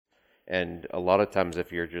And a lot of times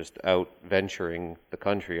if you're just out venturing the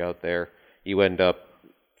country out there, you end up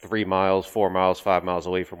 3 miles, 4 miles, 5 miles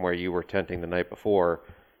away from where you were tenting the night before.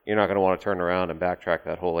 You're not going to want to turn around and backtrack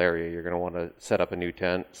that whole area. You're going to want to set up a new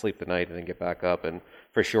tent, sleep the night, and then get back up. And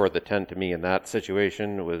for sure, the tent to me in that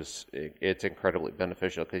situation it's incredibly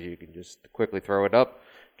beneficial because you can just quickly throw it up,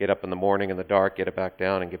 get up in the morning in the dark, get it back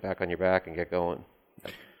down, and get back on your back and get going.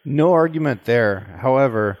 No argument there.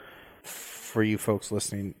 However, for you folks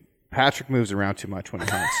listening, Patrick moves around too much when he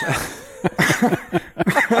hunts.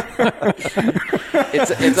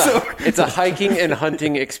 It's a hiking and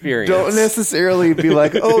hunting experience. Don't necessarily be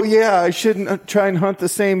like, oh yeah, I shouldn't try and hunt the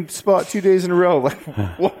same spot 2 days in a row. Like,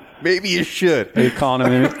 well, maybe you should. Are you calling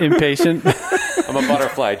him impatient? I'm a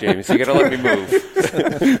butterfly, James. You got to let me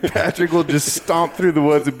move. Patrick will just stomp through the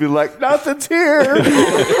woods and be like, nothing's here.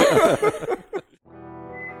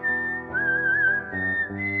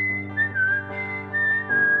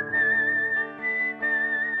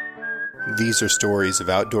 These are stories of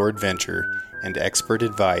outdoor adventure and expert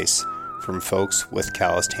advice from folks with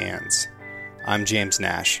calloused hands. I'm James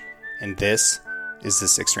Nash, and this is the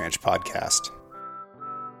Six Ranch Podcast.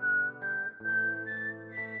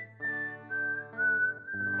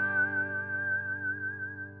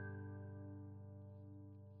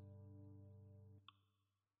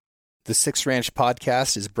 The Six Ranch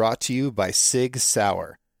Podcast is brought to you by Sig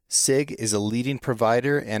Sauer. SIG is a leading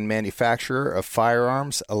provider and manufacturer of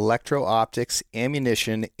firearms, electro-optics,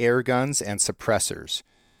 ammunition, air guns, and suppressors.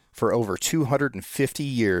 For over 250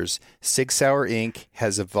 years, Sig Sauer Inc.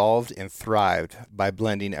 has evolved and thrived by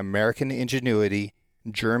blending American ingenuity,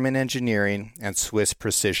 German engineering, and Swiss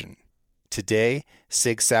precision. Today,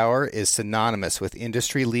 Sig Sauer is synonymous with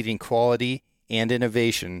industry-leading quality and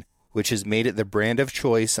innovation, which has made it the brand of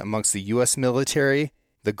choice amongst the U.S. military,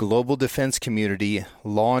 the global defense community,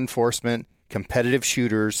 law enforcement, competitive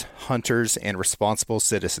shooters, hunters, and responsible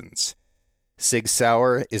citizens. Sig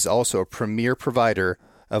Sauer is also a premier provider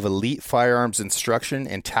of elite firearms instruction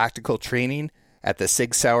and tactical training at the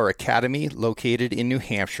Sig Sauer Academy located in New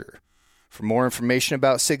Hampshire. For more information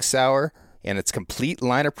about Sig Sauer and its complete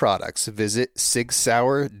line of products, visit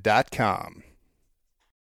sigsauer.com.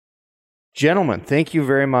 Gentlemen, thank you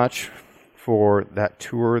very much for that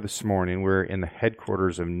tour this morning. We're in the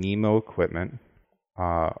headquarters of Nemo Equipment.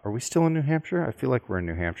 Are we still in New Hampshire? I feel like we're in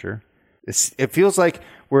New Hampshire. It feels like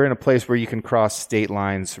we're in a place where you can cross state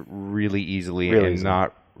lines really easily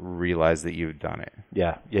not realize that you've done it.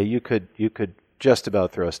 Yeah. You could just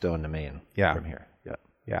about throw a stone to Maine from here.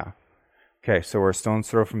 Yeah. Okay, so we're a stone's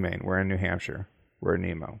throw from Maine. We're in New Hampshire. We're in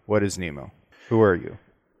Nemo. What is Nemo? Who are you?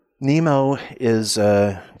 Nemo is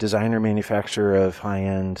a designer manufacturer of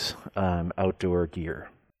high-end outdoor gear.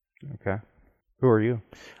 Okay. Who are you?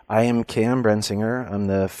 I am Cam Brensinger. I'm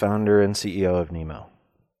the founder and CEO of Nemo.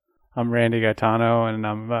 I'm Randy Gaetano, and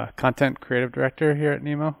I'm a content creative director here at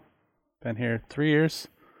Nemo. Been here 3 years.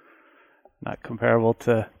 Not comparable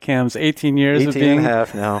to Cam's 18 years of being... 18 and a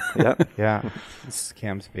half now. Yep. Yeah. This is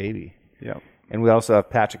Cam's baby. Yep. And we also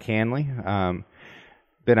have Patrick Hanley.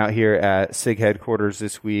 Been out here at SIG headquarters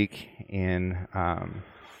this week in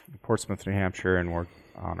Portsmouth, New Hampshire, and we're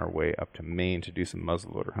on our way up to Maine to do some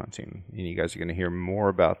muzzleloader hunting. And you guys are going to hear more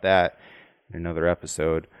about that in another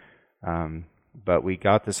episode. But we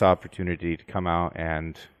got this opportunity to come out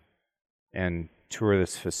and tour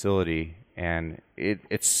this facility, and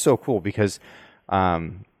it's so cool because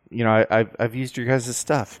I've used your guys'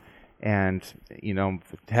 stuff, and to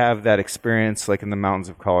have that experience like in the mountains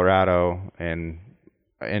of Colorado and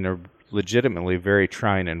in a legitimately very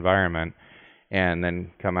trying environment, and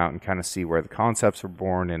then come out and kind of see where the concepts were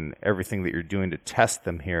born and everything that you're doing to test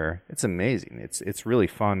them here. It's amazing. It's really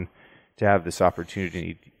fun to have this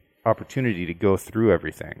opportunity to go through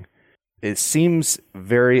everything. It seems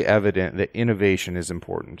very evident that innovation is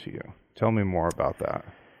important to you. Tell me more about that.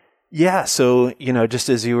 Yeah, so just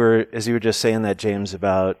as you were just saying that, James,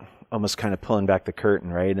 about almost kind of pulling back the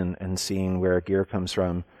curtain, right, and seeing where our gear comes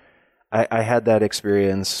from. I had that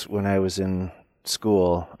experience when I was in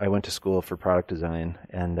school. I went to school for product design,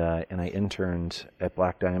 and I interned at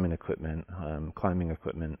Black Diamond Equipment, climbing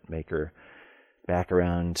equipment maker, back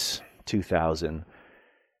around 2000.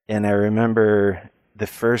 And I remember the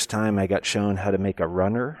first time I got shown how to make a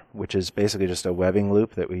runner, which is basically just a webbing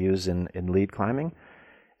loop that we use in lead climbing,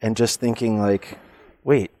 and just thinking like,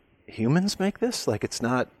 wait, humans make this? Like it's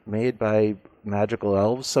not made by magical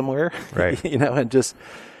elves somewhere, right?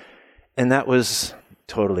 And that was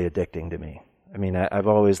totally addicting to me. I mean, I've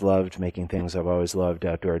always loved making things. I've always loved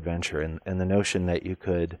outdoor adventure, and the notion that you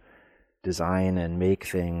could design and make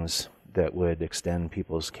things that would extend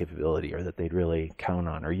people's capability, or that they'd really count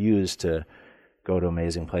on or use to go to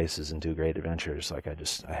amazing places and do great adventures. Like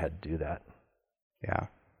I had to do that. Yeah.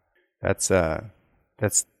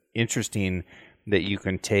 That's interesting that you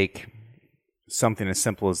can take something as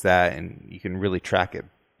simple as that and you can really track it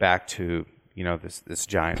back to, this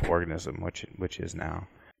giant organism, which is now.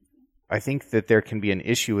 I think that there can be an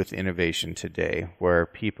issue with innovation today where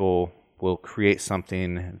people will create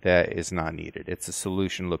something that is not needed. It's a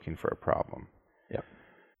solution looking for a problem. Yep.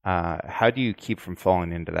 How do you keep from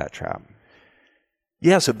falling into that trap?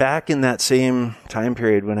 Yeah, so back in that same time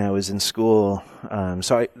period when I was in school,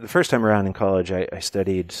 the first time around in college, I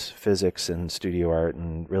studied physics and studio art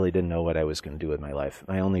and really didn't know what I was going to do with my life.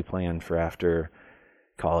 My only plan for after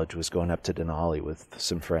college was going up to Denali with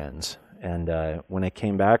some friends. And when I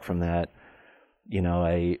came back from that,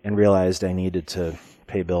 I realized I needed to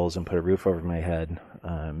pay bills and put a roof over my head,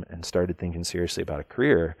 and started thinking seriously about a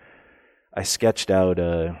career, I sketched out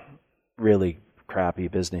a really crappy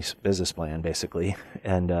business plan, basically,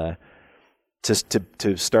 and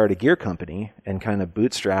to start a gear company and kind of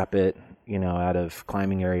bootstrap it, out of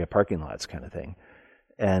climbing area parking lots kind of thing.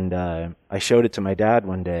 And I showed it to my dad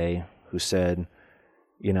one day, who said,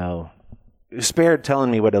 spared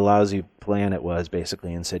telling me what a lousy plan it was,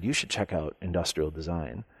 basically, and said, you should check out industrial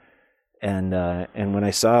design. And when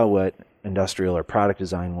I saw what industrial or product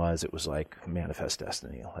design was, it was like manifest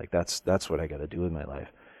destiny. Like that's what I got to do with my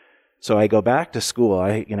life. So I go back to school.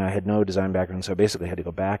 I had no design background, so I basically had to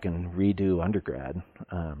go back and redo undergrad.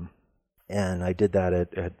 And I did that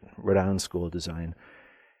at Rhode Island School of Design.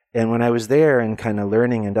 And when I was there and kind of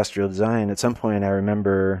learning industrial design, at some point I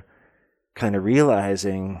remember kind of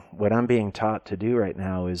realizing what I'm being taught to do right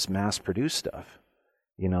now is mass produce stuff.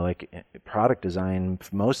 Like product design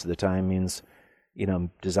most of the time means,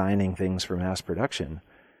 designing things for mass production.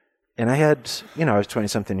 And I had, I was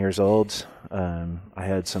 20-something years old. I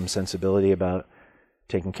had some sensibility about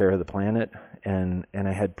taking care of the planet, and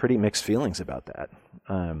I had pretty mixed feelings about that.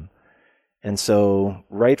 And so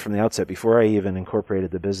right from the outset, before I even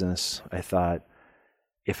incorporated the business, I thought,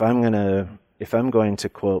 if I'm going to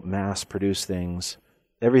quote mass produce things,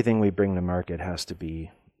 everything we bring to market has to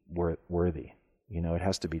be worthy. It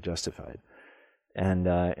has to be justified.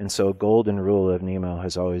 And so a golden rule of Nemo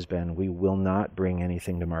has always been, we will not bring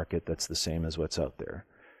anything to market that's the same as what's out there.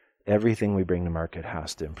 Everything we bring to market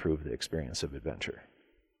has to improve the experience of adventure.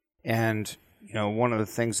 And, one of the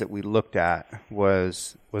things that we looked at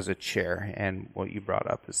was a chair. And what you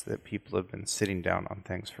brought up is that people have been sitting down on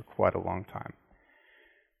things for quite a long time.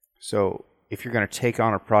 So if you're going to take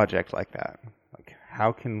on a project like that, like,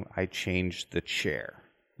 how can I change the chair?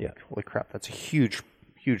 Yeah. Holy crap, that's a huge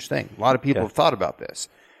thing. A lot of people have thought about this.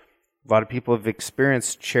 A lot of people have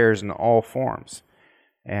experienced chairs in all forms.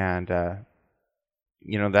 And,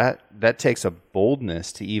 that takes a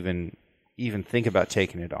boldness to even think about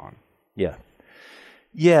taking it on. Yeah.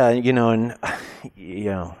 Yeah, and,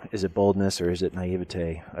 is it boldness or is it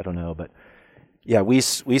naivete? I don't know. But, yeah, we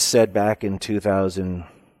said back in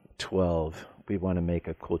 2012, we want to make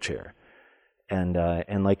a cool chair.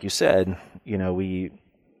 And like you said, we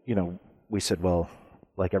said, well,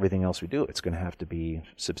 like everything else we do, it's going to have to be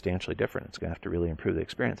substantially different. It's going to have to really improve the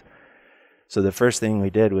experience. So the first thing we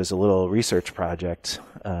did was a little research project,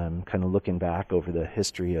 kind of looking back over the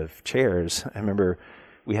history of chairs. I remember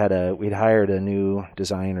we'd hired a new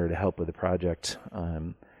designer to help with the project,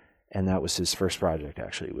 and that was his first project,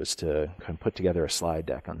 actually, was to kind of put together a slide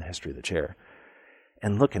deck on the history of the chair.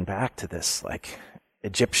 And looking back to this, like,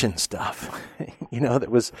 Egyptian stuff,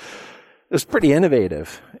 that was pretty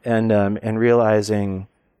innovative, and realizing,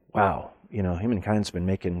 wow, humankind's been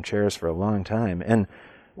making chairs for a long time. And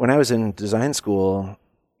when I was in design school,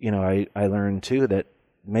 I learned too that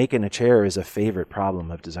making a chair is a favorite problem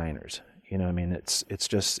of designers. It's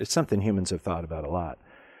something humans have thought about a lot.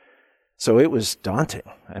 So it was daunting.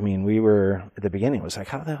 We were at the beginning. It was like,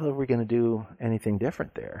 how the hell are we going to do anything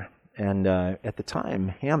different there? And at the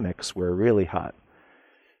time, hammocks were really hot.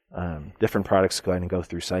 Different products going to go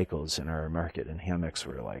through cycles in our market, and hammocks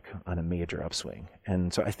were like on a major upswing.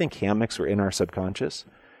 And so I think hammocks were in our subconscious.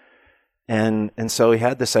 And so we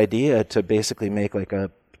had this idea to basically make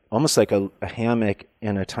almost like a hammock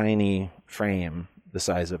in a tiny frame the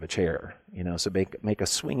size of a chair, so make a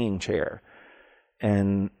swinging chair.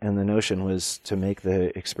 And the notion was to make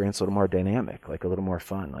the experience a little more dynamic, like a little more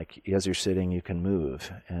fun. Like as you're sitting, you can move,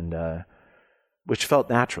 and which felt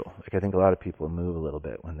natural. Like I think a lot of people move a little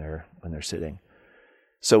bit when they're sitting.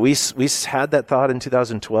 So we had that thought in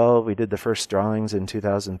 2012. We did the first drawings in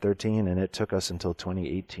 2013, and it took us until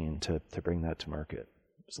 2018 to bring that to market.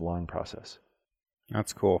 It was a long process.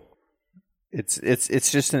 That's cool.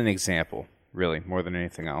 It's just an example, really, more than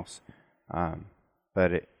anything else.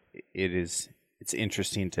 But it is it's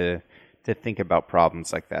interesting to think about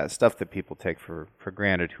problems like that, stuff that people take for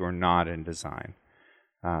granted who are not in design,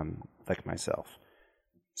 like myself.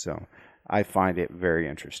 So I find it very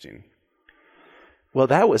interesting. Well,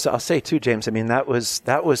 I'll say too, James, I mean, that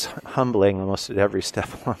was humbling almost at every step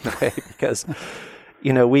along the way because,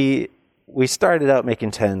 we started out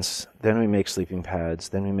making tents, then we make sleeping pads,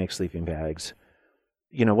 then we make sleeping bags.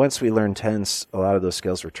 Once we learned tents, a lot of those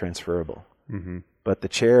skills were transferable. Mm-hmm. But the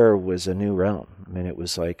chair was a new realm. I mean, it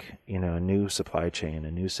was like, a new supply chain,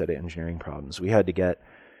 a new set of engineering problems. We had to get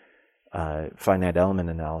finite element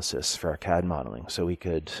analysis for our CAD modeling so we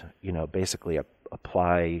could, basically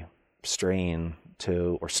apply strain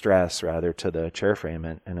or stress rather to the chair frame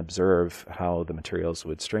and observe how the materials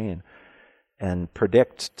would strain and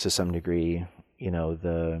predict to some degree,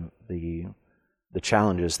 the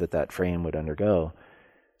challenges that frame would undergo.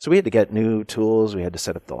 So we had to get new tools. We had to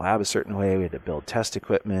set up the lab a certain way. We had to build test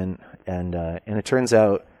equipment, and it turns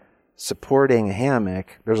out supporting a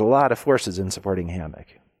hammock. There's a lot of forces in supporting a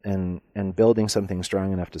hammock, and building something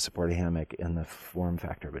strong enough to support a hammock in the form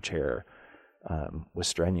factor of a chair was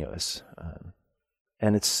strenuous.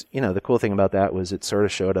 And it's the cool thing about that was it sort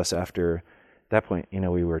of showed us after that point.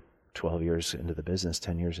 We were 12 years into the business,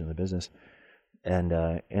 10 years into the business, and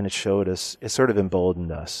it showed us. It sort of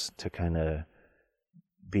emboldened us to kind of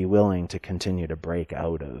be willing to continue to break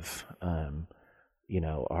out of,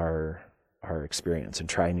 our experience and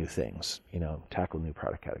try new things, tackle new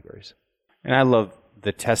product categories. And I love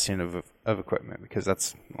the testing of equipment because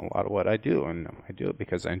that's a lot of what I do, and I do it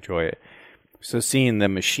because I enjoy it. So seeing the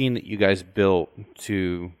machine that you guys built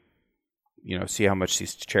to, see how much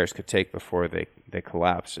these chairs could take before they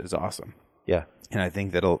collapsed is awesome. Yeah. And I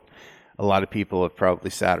think that a lot of people have probably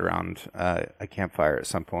sat around a campfire at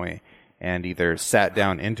some point and either sat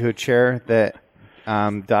down into a chair that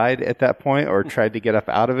died at that point, or tried to get up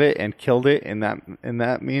out of it and killed it in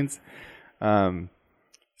that means.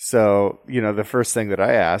 So, the first thing that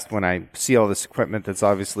I asked when I see all this equipment that's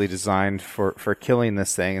obviously designed for killing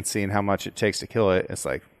this thing and seeing how much it takes to kill it, it's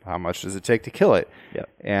like, how much does it take to kill it? Yep.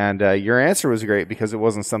 And your answer was great because it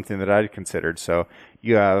wasn't something that I'd considered. So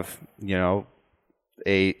you have,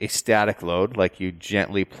 a static load, like you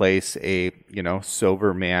gently place a,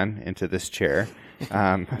 sober man into this chair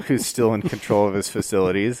who's still in control of his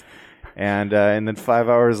facilities. And then 5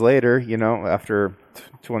 hours later, after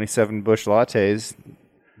 27 bush lattes,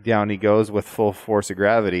 down he goes with full force of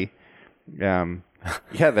gravity.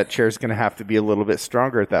 That chair's going to have to be a little bit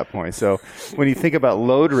stronger at that point. So when you think about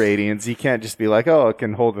load ratings, you can't just be like, oh, it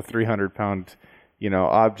can hold a 300-pound,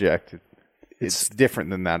 object. It's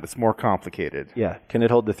different than that. It's more complicated. Yeah. Can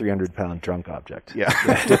it hold the 300-pound drunk object? Yeah.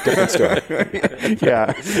 Different story.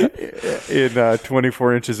 Yeah. In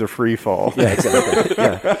 24 inches of free fall. Yeah, exactly.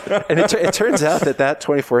 Yeah. And it turns out that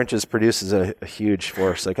 24 inches produces a huge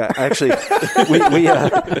force. Like we've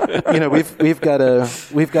got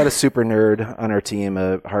a super nerd on our team,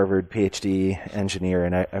 a Harvard PhD engineer,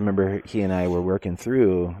 and I remember he and I were working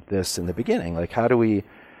through this in the beginning. Like,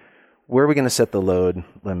 where are we going to set the load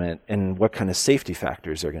limit, and what kind of safety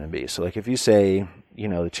factors are going to be? So like if you say,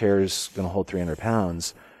 the chair's going to hold 300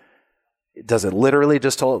 pounds, does it literally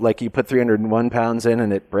just hold, like you put 301 pounds in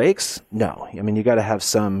and it breaks? No. I mean, you got to have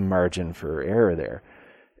some margin for error there.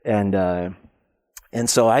 And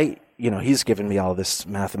so he's given me all this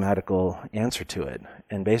mathematical answer to it.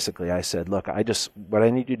 And basically I said, look, what I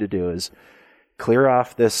need you to do is clear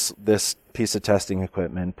off this piece of testing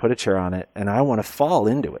equipment, put a chair on it, and I want to fall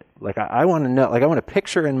into it. Like I want to know, like I want to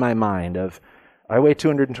picture in my mind of, I weigh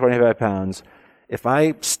 225 pounds. If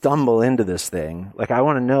I stumble into this thing, like I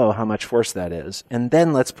want to know how much force that is. And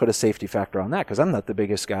then let's put a safety factor on that, because I'm not the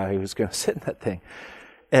biggest guy who's going to sit in that thing.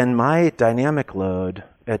 And my dynamic load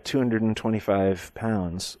at 225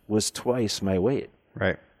 pounds was twice my weight.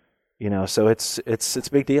 Right. So it's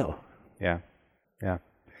a big deal. Yeah. Yeah.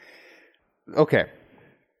 Okay.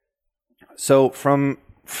 So from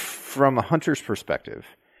a hunter's perspective,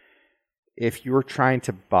 if you're trying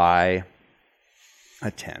to buy a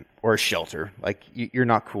tent or a shelter, like you're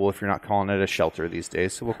not cool if you're not calling it a shelter these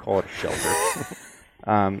days, so we'll call it a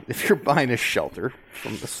shelter. If you're buying a shelter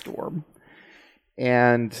from the storm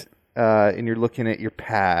and you're looking at your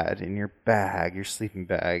pad and your bag, your sleeping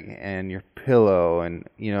bag and your pillow and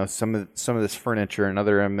some of this furniture and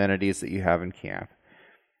other amenities that you have in camp,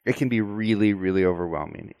 it can be really, really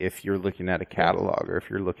overwhelming if you're looking at a catalog or if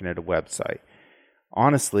you're looking at a website.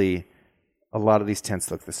 Honestly, a lot of these tents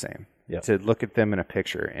look the same. Yep. To look at them in a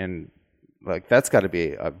picture, and like that's got to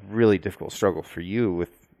be a really difficult struggle for you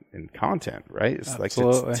in content, right? It's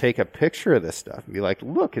Absolutely. like to take a picture of this stuff and be like,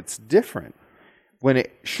 look, it's different. When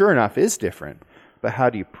it sure enough is different, but how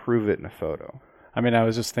do you prove it in a photo? I mean, I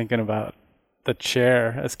was just thinking about the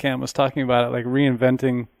chair as Cam was talking about it, like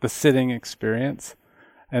reinventing the sitting experience.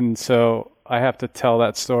 And so I have to tell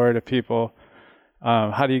that story to people.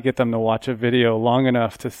 How do you get them to watch a video long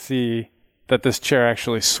enough to see that this chair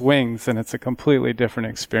actually swings and it's a completely different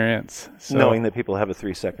experience? So, knowing that people have a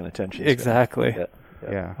 3-second attention span. Exactly.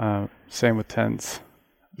 Yeah. Same with tents.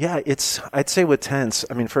 Yeah, I'd say with tents,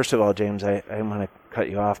 I mean, first of all, James, I want to cut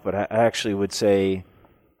you off, but I actually would say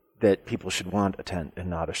that people should want a tent and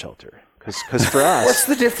not a shelter. Because for us... What's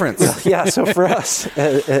the difference? Yeah, so for us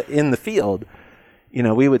in the field,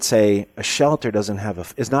 we would say a shelter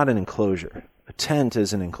is not an enclosure. A tent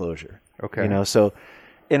is an enclosure. Okay. So,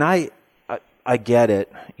 and I get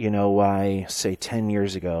it, why, say, 10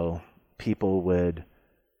 years ago, people would...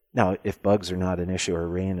 Now, if bugs are not an issue, or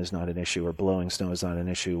rain is not an issue, or blowing snow is not an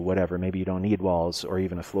issue, whatever, maybe you don't need walls or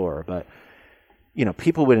even a floor. But,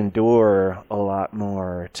 people would endure a lot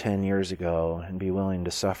more 10 years ago and be willing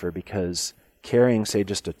to suffer because carrying, say,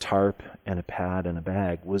 just a tarp and a pad and a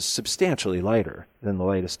bag was substantially lighter than the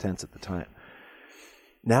lightest tents at the time.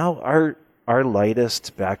 Now, our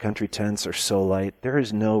lightest backcountry tents are so light, there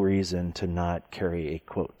is no reason to not carry a,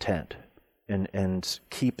 quote, tent and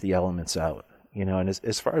keep the elements out. And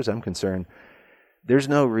as far as I'm concerned, there's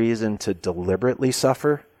no reason to deliberately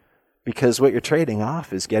suffer because what you're trading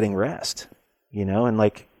off is getting rest, and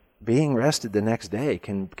like being rested the next day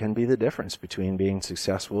can be the difference between being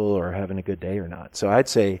successful or having a good day or not. So I'd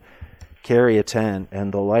say carry a tent,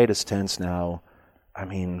 and the lightest tents now, I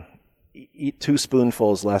mean, eat 2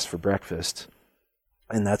 spoonfuls less for breakfast,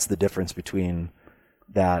 and that's the difference between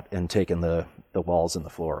that and taking the walls and the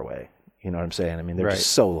floor away. You know what I'm saying? I mean, they're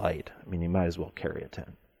just so light. I mean, you might as well carry a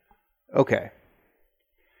tent. Okay.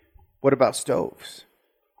 What about stoves?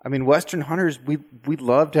 I mean, Western hunters, we'd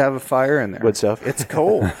love to have a fire in there. Wood stove. It's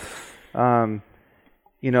cold. So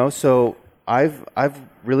I've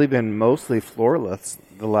really been mostly floorless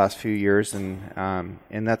the last few years, and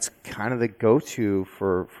that's kind of the go-to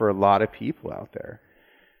for a lot of people out there.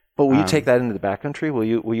 But will you take that into the backcountry?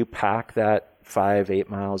 Will you pack that 5-8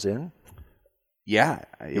 miles in? Yeah,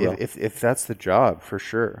 if that's the job, for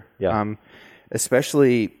sure. Yeah.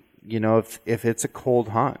 Especially, if it's a cold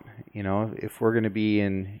hunt, if we're going to be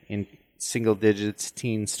in single digits,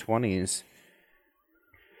 teens, 20s,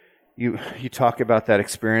 you talk about that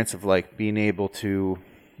experience of like being able to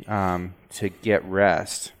get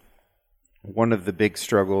rest. One of the big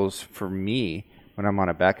struggles for me when I'm on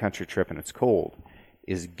a backcountry trip and it's cold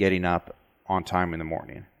is getting up on time in the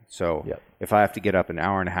morning. So if I have to get up an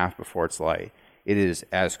hour and a half before it's light, it is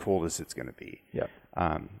as cold as it's going to be.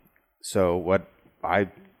 So what I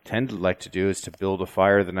tend to like to do is to build a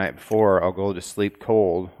fire the night before. I'll go to sleep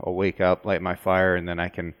cold. I'll wake up, light my fire, and then I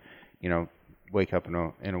can, wake up in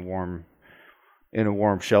a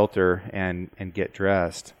warm shelter and get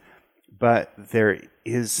dressed. But there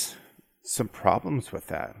is some problems with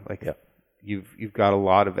that. Like you've got a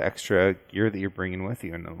lot of extra gear that you're bringing with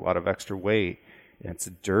you, and a lot of extra weight. And it's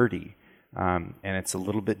dirty, and it's a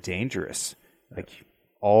little bit dangerous. Like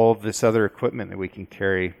all of this other equipment that we can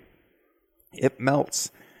carry, it melts.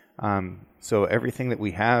 So everything that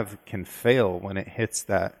we have can fail when it hits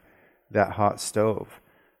that hot stove.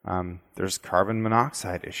 There's carbon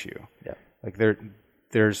monoxide issue. Like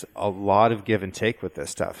there's a lot of give and take with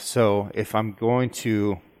this stuff. So if I'm going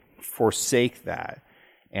to forsake that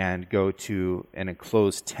and go to an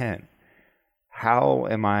enclosed tent, how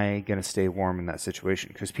am I going to stay warm in that situation?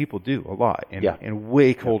 Because people do a lot in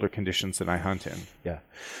way colder conditions than I hunt in. Yeah.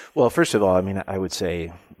 Well, first of all, I mean, I would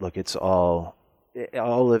say, look, it's all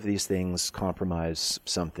of these things compromise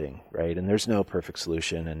something, right? And there's no perfect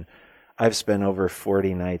solution. And I've spent over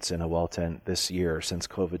 40 nights in a wall tent this year since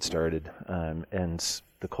COVID started. And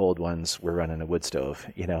the cold ones, we're running a wood stove,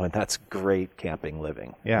 and that's great camping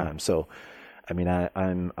living. Yeah. So, I mean,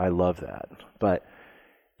 I love that. But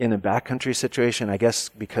in a backcountry situation, I guess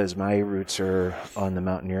because my roots are on the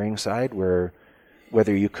mountaineering side, where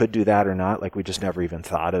whether you could do that or not, like we just never even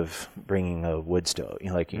thought of bringing a wood stove. We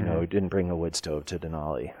didn't bring a wood stove to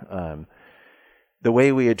Denali. The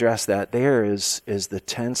way we address that there is the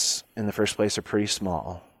tents in the first place are pretty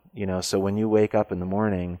small. So when you wake up in the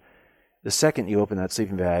morning, the second you open that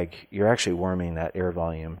sleeping bag, you're actually warming that air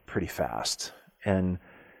volume pretty fast. And,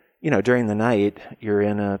 during the night, you're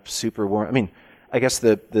in a super warm, I mean, I guess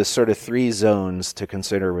the sort of 3 zones to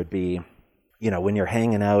consider would be, when you're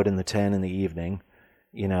hanging out in the tent in the evening,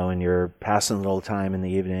 and you're passing a little time in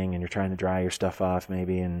the evening and you're trying to dry your stuff off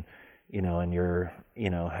maybe, and, and you're,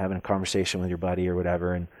 having a conversation with your buddy or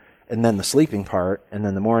whatever, and then the sleeping part, and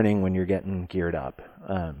then the morning when you're getting geared up.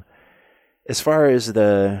 As far as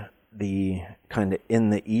the the kind of in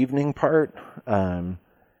the evening part,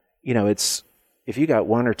 it's, if you got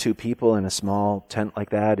one or two people in a small tent like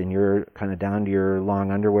that and you're kind of down to your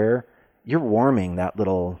long underwear, you're warming that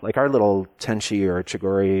little, like our little Tenchi or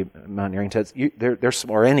Chigori mountaineering tents,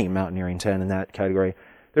 or any mountaineering tent in that category,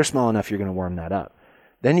 they're small enough you're going to warm that up.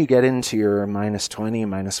 Then you get into your minus 20,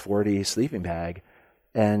 minus 40 sleeping bag,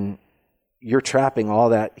 and you're trapping all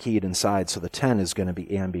that heat inside, so the tent is going to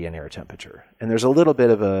be ambient air temperature. And there's a little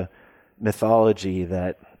bit of a mythology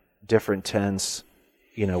that different tents,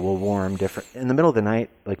 will warm different. In the middle of the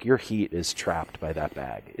night, like your heat is trapped by that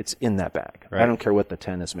bag. It's in that bag. Right. I don't care what the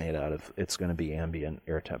tent is made out of. It's going to be ambient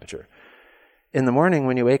air temperature. In the morning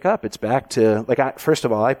when you wake up, it's back to, first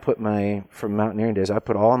of all, from mountaineering days, I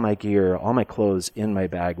put all my gear, all my clothes in my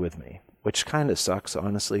bag with me, which kind of sucks,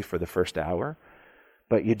 honestly, for the first hour.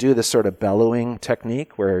 But you do this sort of bellowing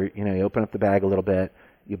technique where, you open up the bag a little bit,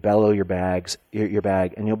 you bellow your bag,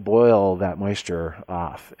 and you'll boil that moisture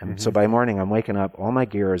off. And so by morning, I'm waking up, all my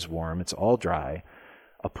gear is warm, it's all dry.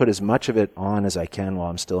 I'll put as much of it on as I can while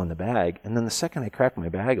I'm still in the bag. And then the second I crack my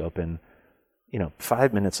bag open,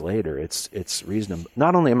 5 minutes later, it's reasonable.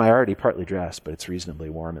 Not only am I already partly dressed, but it's reasonably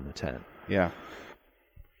warm in the tent. Yeah.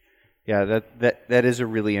 Yeah, that is a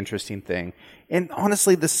really interesting thing. And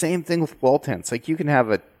honestly, the same thing with wall tents. Like you can have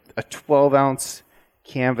a 12-ounce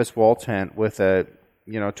canvas wall tent with a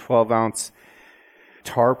 12-ounce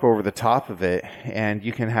tarp over the top of it, and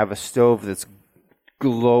you can have a stove that's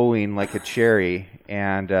glowing like a cherry.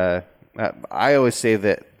 And I always say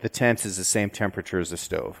that the tent is the same temperature as the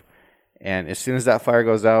stove. And as soon as that fire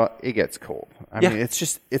goes out, it gets cold. I mean,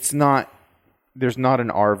 there's not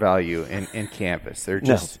an R value in canvas. There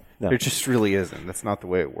just really isn't. That's not the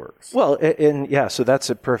way it works. Well, so that's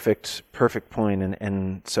a perfect point.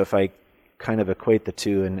 And so if I kind of equate the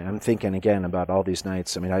two, and I'm thinking again about all these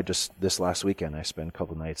nights. I mean, this last weekend, I spent a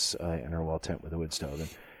couple nights in our wall tent with a wood stove. And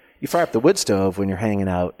you fire up the wood stove when you're hanging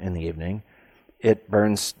out in the evening. It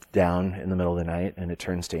burns down in the middle of the night, and it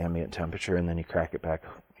turns to ambient temperature, and then you crack it back.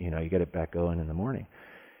 You get it back going in the morning.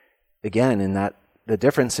 Again, the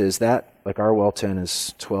difference is that, like, our wall tent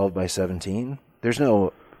is 12 by 17. There's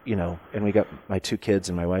no, and we got my two kids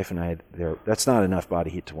and my wife and I, that's not enough body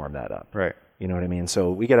heat to warm that up. Right. You know what I mean?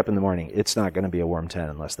 So we get up in the morning. It's not going to be a warm tent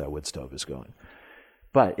unless that wood stove is going.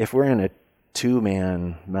 But if we're in a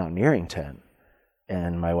 2-man mountaineering tent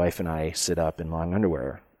and my wife and I sit up in long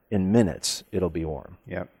underwear, in minutes, it'll be warm.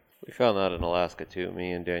 Yeah. We found that in Alaska too.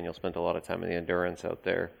 Me and Daniel spent a lot of time in the Endurance out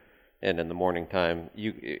there, and in the morning time,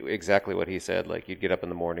 exactly what he said. Like, you'd get up in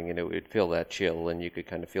the morning and it would feel that chill, and you could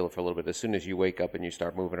kind of feel it for a little bit. As soon as you wake up and you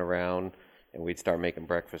start moving around, and we'd start making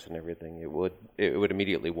breakfast and everything, it would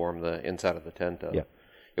immediately warm the inside of the tent up. Yeah.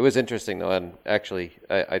 It was interesting though, and actually,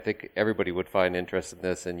 I think everybody would find interest in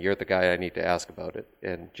this, and you're the guy I need to ask about it,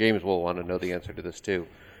 and James will want to know the answer to this too.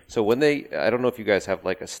 So I don't know if you guys have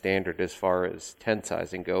like a standard as far as tent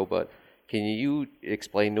sizing go, but can you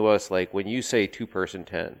explain to us, like, when you say 2-person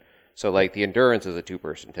tent, so like the Endurance is a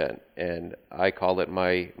 2-person tent, and I call it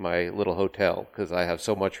my little hotel because I have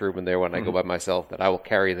so much room in there when I go by myself that I will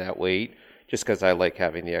carry that weight just because I like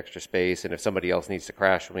having the extra space, and if somebody else needs to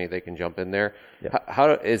crash with me, they can jump in there. Yeah. How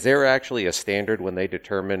is there actually a standard when they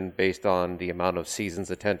determine, based on the amount of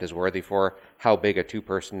seasons a tent is worthy for, how big a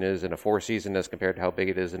 2-person is in a 4-season as compared to how big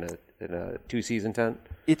it is in a 2-season tent?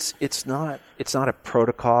 It's not a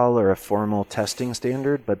protocol or a formal testing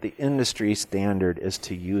standard, but the industry standard is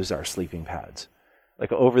to use our sleeping pads.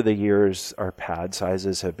 Like, over the years, our pad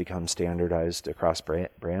sizes have become standardized across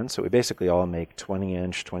brands. So we basically all make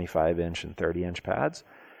 20-inch, 25-inch, and 30-inch pads.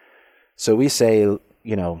 So we say, we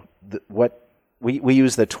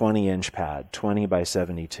use the 20-inch pad. 20 by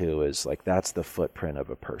 72 is like, that's the footprint of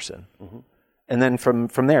a person. Mm-hmm. And then from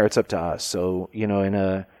there, it's up to us. So, in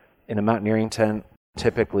a mountaineering tent,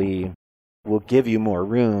 typically we'll give you more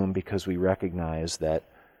room because we recognize that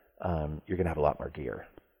you're going to have a lot more gear.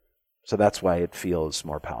 So that's why it feels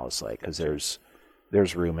more palace-like, because there's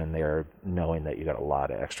room in there, knowing that you got a lot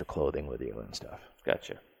of extra clothing with you and stuff.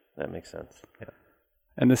 Gotcha. That makes sense. Yeah.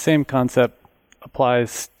 And the same concept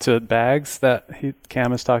applies to bags that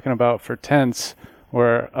Cam is talking about for tents,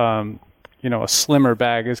 where a slimmer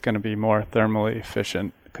bag is going to be more thermally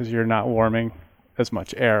efficient because you're not warming as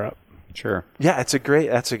much air up. Sure. Yeah,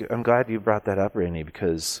 I'm glad you brought that up, Randy,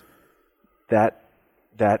 because that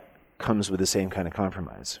comes with the same kind of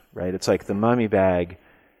compromise, right? It's like the mummy bag,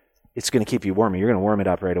 it's going to keep you warmer. You're going to warm it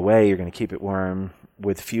up right away. You're going to keep it warm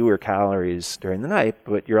with fewer calories during the night,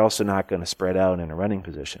 but you're also not going to spread out in a running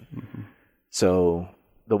position. Mm-hmm. So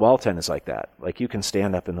the wall tent is like that. Like, you can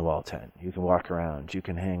stand up in the wall tent. You can walk around. You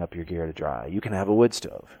can hang up your gear to dry. You can have a wood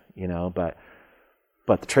stove, but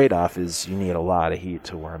But the trade-off is you need a lot of heat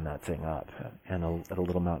to warm that thing up. And at a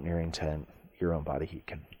little mountaineering tent, your own body heat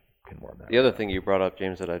can warm that. The other thing you brought up,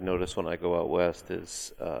 James, that I've noticed when I go out west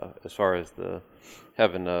is as far as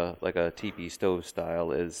having like a teepee stove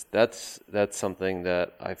style is that's something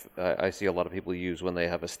that I see a lot of people use when they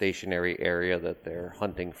have a stationary area that they're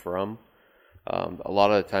hunting from. A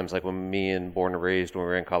lot of the times, like when me and born and raised, when we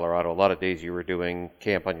were in Colorado, a lot of days you were doing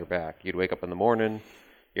camp on your back. You'd wake up in the morning,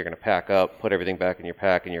 you're going to pack up, put everything back in your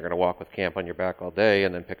pack, and you're going to walk with camp on your back all day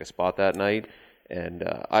and then pick a spot that night. And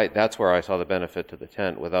that's where I saw the benefit to the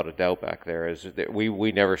tent, without a doubt. Back there is that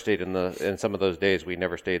we never stayed in some of those days. We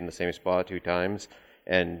never stayed in the same spot 2 times.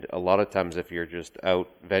 And a lot of times, if you're just out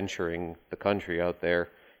venturing the country out there,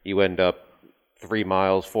 you end up 3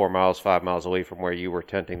 miles, 4 miles, 5 miles away from where you were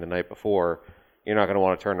tenting the night before. You're not going to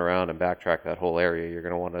want to turn around and backtrack that whole area. You're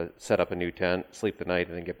going to want to set up a new tent, sleep the night,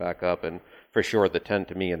 and then get back up. And for sure, the tent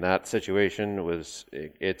to me in that situation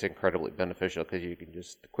it's incredibly beneficial, because you can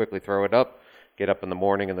just quickly throw it up, get up in the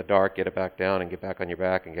morning in the dark, get it back down, and get back on your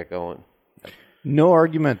back and get going. No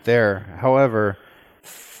argument there. However,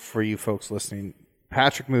 for you folks listening,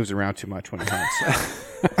 Patrick moves around too much when he hunts.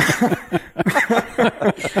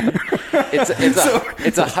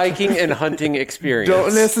 It's a hiking and hunting experience.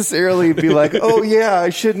 Don't necessarily be like, oh yeah, I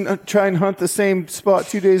shouldn't try and hunt the same spot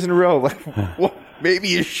 2 days in a row. Like, well, maybe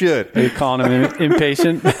you should. Are you calling him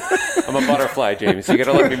impatient? I'm a butterfly, James. You got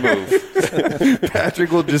to let me move.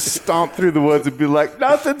 Patrick will just stomp through the woods and be like,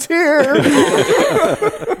 nothing's here.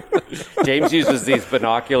 James uses these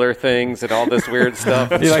binocular things and all this weird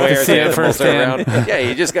stuff. You like to see it firsthand. Yeah,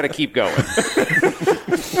 you just got to keep going.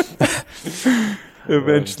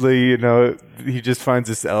 Eventually, he just finds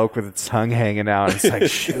this elk with its tongue hanging out. And it's like,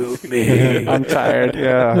 shoot me. I'm tired.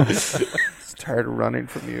 Yeah. He's tired of running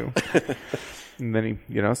from you. And then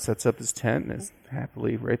he, sets up his tent and is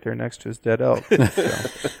happily right there next to his dead elk.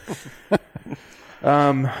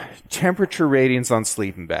 So. Temperature ratings on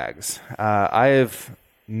sleeping bags. I have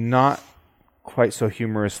not quite so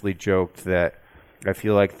humorously joked that I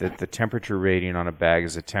feel like that the temperature rating on a bag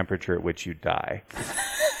is a temperature at which you die.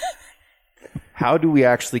 How do we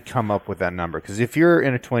actually come up with that number? Because if you're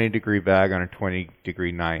in a 20-degree bag on a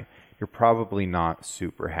 20-degree night, you're probably not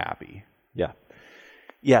super happy. Yeah.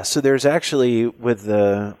 Yeah, so there's actually with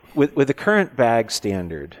the current bag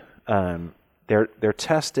standard, they're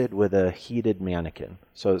tested with a heated mannequin.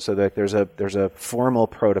 So there's a formal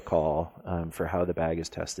protocol for how the bag is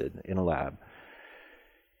tested in a lab,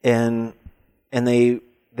 and they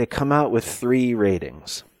come out with 3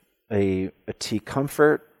 ratings: a T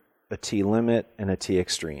comfort, a T limit, and a T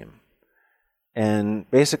extreme. And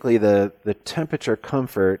basically, the temperature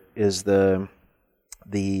comfort is the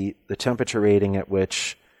temperature rating at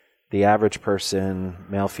which the average person,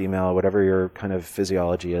 male, female, whatever your kind of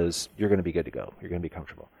physiology is, you're going to be good to go. You're going to be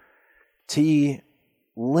comfortable. T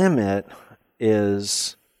limit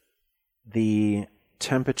is the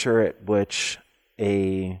temperature at which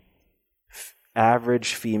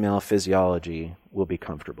average female physiology will be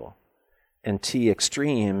comfortable. And T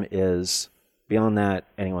extreme is beyond that,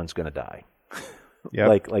 anyone's going to die.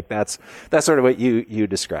 Yep. like that's sort of what you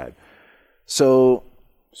described. So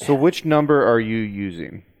which number are you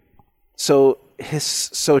using? So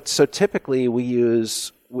typically we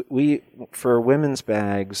use for women's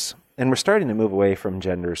bags, and we're starting to move away from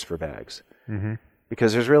genders for bags,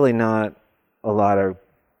 because there's really not a lot of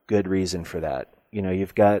good reason for that.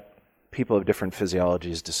 You've got people of different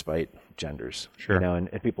physiologies despite genders, sure,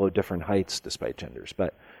 and people of different heights despite genders.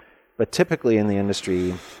 But typically in the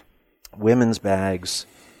industry, women's bags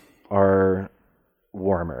are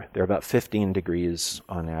warmer. They're about 15 degrees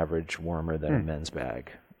on average warmer than a men's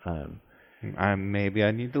bag. Maybe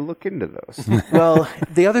I need to look into those. Well,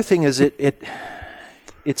 the other thing is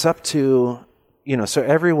it's up to, so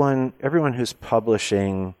everyone who's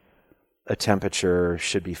publishing a temperature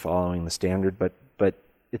should be following the standard, but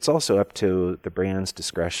it's also up to the brand's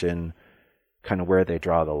discretion, kind of where they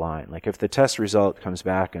draw the line. Like if the test result comes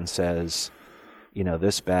back and says,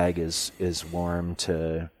 this bag is warm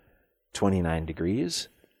to 29 degrees,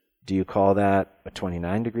 do you call that a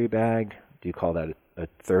 29-degree bag? Do you call that a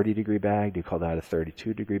 30-degree bag? Do you call that a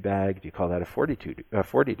 32-degree bag? Do you call that a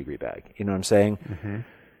 40-degree bag? You know what I'm saying? Mm-hmm.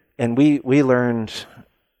 And we learned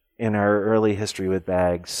in our early history with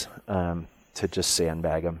bags to just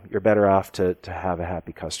sandbag them. You're better off to have a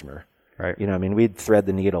happy customer. Right. We'd thread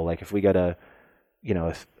the needle. Like if we got a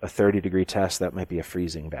 30-degree test, that might be a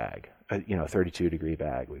freezing bag. A 32-degree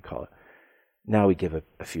bag, we call it. Now we give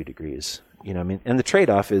a few degrees. And the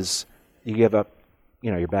trade-off is you give up,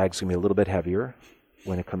 your bag's going to be a little bit heavier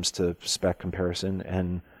when it comes to spec comparison,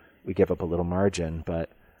 and we give up a little margin, but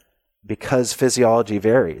because physiology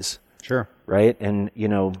varies, Sure. right? And, you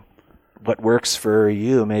know, what works for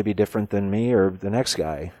you may be different than me or the next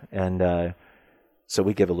guy. And so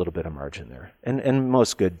we give a little bit of margin there. And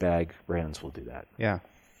most good bag brands will do that. Yeah.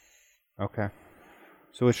 Okay.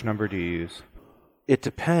 So which number do you use? It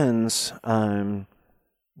depends on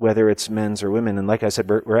whether it's men's or women. And like I said,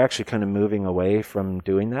 we're actually kind of moving away from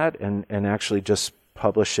doing that and actually just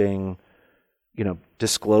publishing, you know,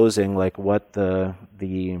 disclosing like what the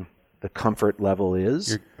comfort level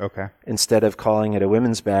is. Okay. Instead of calling it a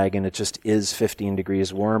women's bag and it just is 15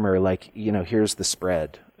 degrees warmer, like, you know, here's the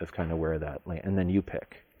spread of kind of where that, and then you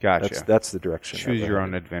pick. Gotcha. That's the direction. Choose your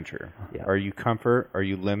own adventure. Yeah. Are you comfort, are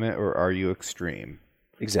you limit, or are you extreme?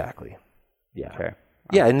 Exactly. Yeah. Okay.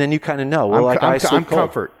 Yeah, and then you kind of know. Well, I'm sleep cold.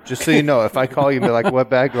 comfort. Just so you know, if I call you and be like, what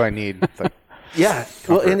bag do I need? It's like, Yeah.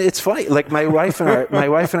 Well, and it's funny. Like my wife and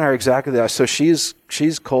I are exactly that. So she's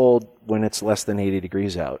cold when it's less than 80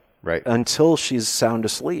 degrees out. Right. Until she's sound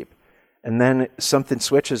asleep. And then something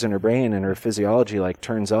switches in her brain and her physiology like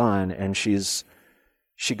turns on and she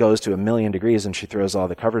goes to 1,000,000 degrees and she throws all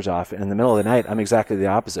the covers off. And in the middle of the night, I'm exactly the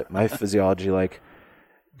opposite. My physiology like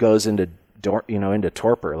goes into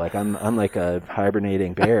torpor. Like I'm like a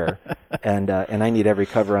hibernating bear and I need every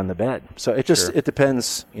cover on the bed. So it just, it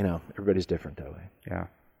depends, you know, everybody's different that way. yeah.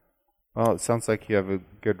 Well, it sounds like you have a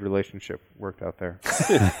good relationship worked out there.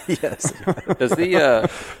 Yes. Does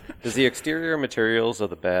the exterior materials of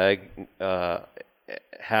the bag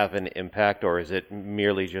have an impact, or is it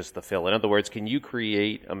merely just the fill? In other words, can you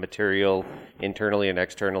create a material internally and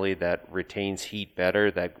externally that retains heat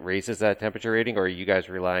better, that raises that temperature rating, or are you guys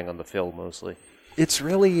relying on the fill mostly? It's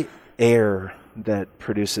really air that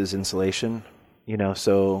produces insulation, you know,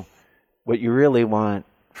 so what you really want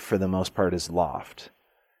for the most part is loft.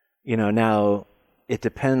 You know, now it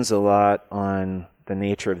depends a lot on the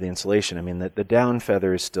nature of the insulation. I mean, the down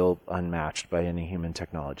feather is still unmatched by any human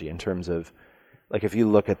technology in terms of, like, if you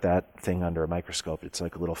look at that thing under a microscope, it's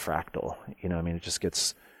like a little fractal. You know, I mean, it just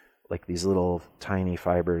gets like these little tiny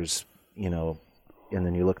fibers, you know, and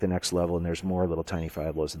then you look the next level and there's more little tiny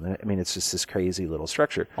fibers. And then, I mean, it's just this crazy little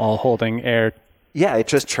structure. All holding air. Yeah, it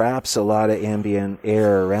just traps a lot of ambient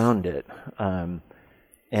air around it.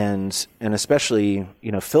 And especially,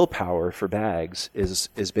 you know, fill power for bags is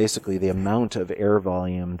basically the amount of air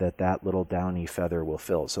volume that little downy feather will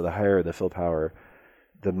fill. So the higher the fill power,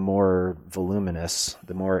 the more voluminous,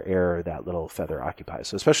 the more air that little feather occupies.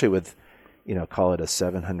 So especially with, you know, call it a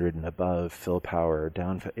 700 and above fill power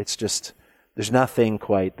down, it's just, there's nothing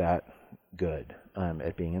quite that good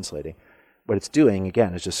at being insulating. What it's doing,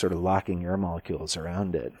 again, is just sort of locking air molecules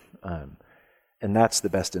around it. And that's the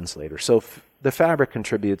best insulator. So the fabric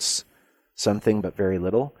contributes something, but very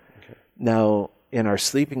little. Okay. Now, in our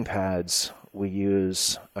sleeping pads, we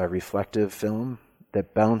use a reflective film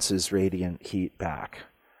that bounces radiant heat back.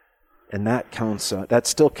 And that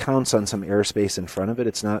still counts on some airspace in front of it.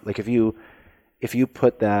 It's not like if you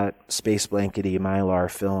put that space blankety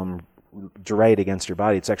mylar film right against your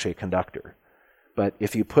body, it's actually a conductor. But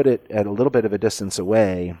if you put it at a little bit of a distance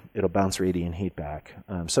away, it'll bounce radiant heat back.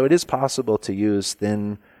 So it is possible to use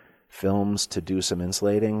thin films to do some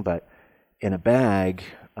insulating, but in a bag,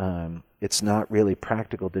 it's not really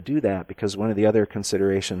practical to do that because one of the other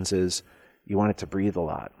considerations is you want it to breathe a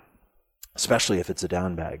lot, especially if it's a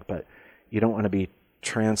down bag. But you don't want to be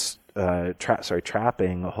trapping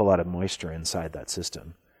a whole lot of moisture inside that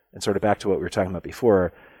system. And sort of back to what we were talking about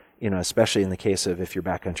before, you know, especially in the case of if you're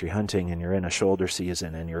backcountry hunting and you're in a shoulder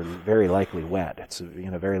season and you're very likely wet. It's, you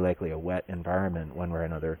know, very likely a wet environment one way or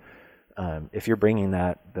another. If you're bringing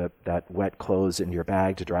that wet clothes into your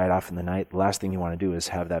bag to dry it off in the night, the last thing you want to do is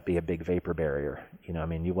have that be a big vapor barrier. You know, I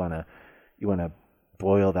mean, you want to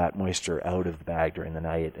boil that moisture out of the bag during the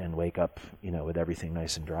night and wake up, you know, with everything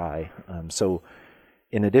nice and dry. So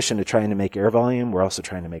in addition to trying to make air volume, we're also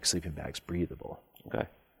trying to make sleeping bags breathable. Okay.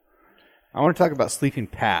 I want to talk about sleeping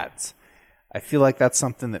pads. I feel like that's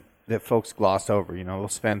something that folks gloss over. You know, they'll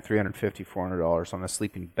spend $350, $400 on a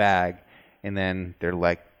sleeping bag, and then they're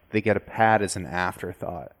like, they get a pad as an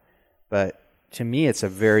afterthought. But to me, it's a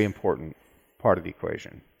very important part of the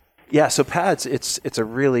equation. Yeah, so pads, it's a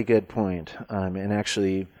really good point. And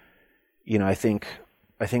actually, you know, I think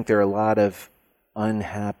there are a lot of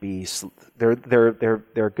unhappy. There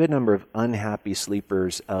are a good number of unhappy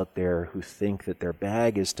sleepers out there who think that their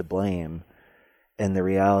bag is to blame, and the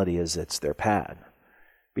reality is it's their pad.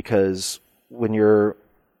 Because when you're,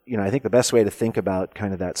 you know, I think the best way to think about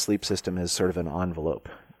kind of that sleep system is sort of an envelope.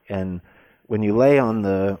 And when you lay on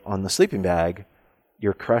the sleeping bag,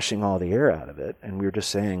 you're crushing all the air out of it. And we were just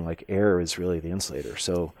saying, like, air is really the insulator.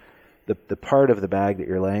 So the part of the bag that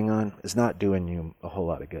you're laying on is not doing you a whole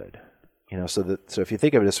lot of good. So if you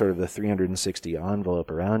think of it as sort of the 360 envelope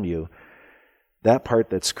around you, that part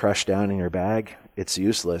that's crushed down in your bag, it's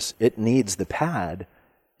useless. It needs the pad.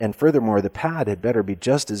 And furthermore, the pad had better be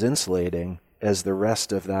just as insulating as the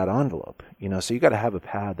rest of that envelope. So you got to have a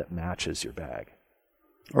pad that matches your bag.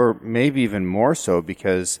 Or maybe even more so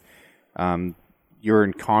because you're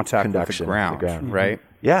in contact with the ground, right?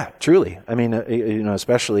 Yeah, truly. I mean,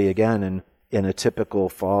 especially again in a typical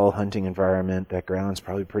fall hunting environment, that ground's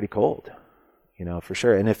probably pretty cold, for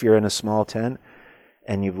sure. And if you're in a small tent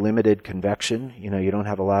and you've limited convection, you don't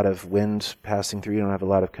have a lot of wind passing through, you don't have a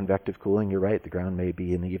lot of convective cooling, you're right, the ground may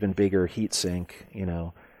be an even bigger heat sink,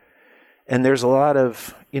 And there's a lot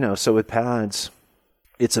of, so with pads,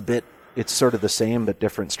 it's sort of the same but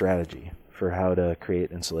different strategy for how to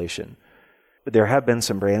create insulation. But there have been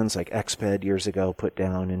some brands like Exped years ago put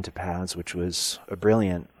down into pads, which was a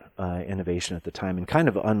brilliant innovation at the time and kind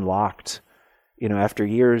of unlocked, after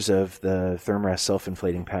years of the Thermarest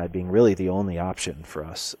self-inflating pad being really the only option for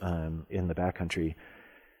us in the backcountry,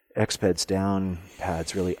 Exped's down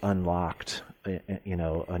pads really unlocked,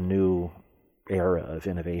 a new era of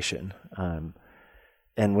innovation.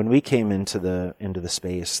 And when we came into the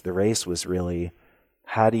space, the race was really,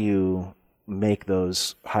 how do you make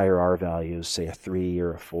those higher R values, say a 3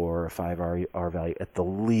 or a 4 or a 5 R value, at the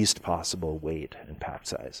least possible weight and pack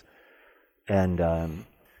size? And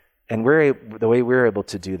the way we're able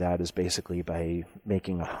to do that is basically by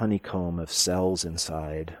making a honeycomb of cells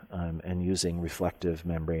inside and using reflective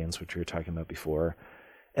membranes, which we were talking about before.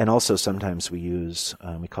 And also sometimes we use,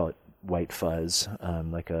 we call it white fuzz,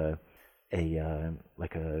 like a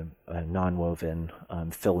non-woven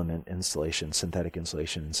filament insulation, synthetic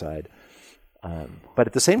insulation inside. But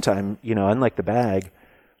at the same time, unlike the bag,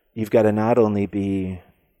 you've got to not only be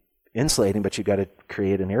insulating, but you've got to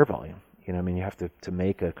create an air volume. You have to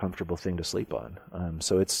make a comfortable thing to sleep on.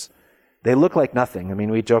 So they look like nothing.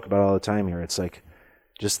 We joke about it all the time here. It's like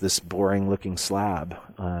just this boring looking slab.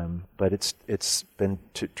 But it's been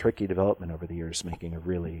tricky development over the years, making a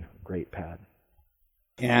really great pad.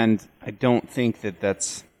 And I don't think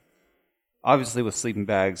that's obviously with sleeping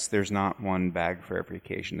bags, there's not one bag for every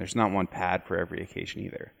occasion. There's not one pad for every occasion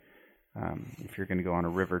either. If you're going to go on a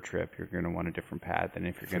river trip, you're going to want a different pad than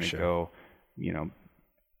if you're going to go,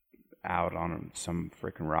 out on some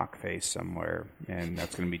freaking rock face somewhere, and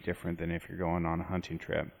that's going to be different than if you're going on a hunting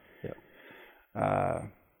trip. Yep.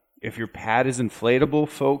 If your pad is inflatable,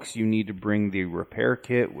 folks, you need to bring the repair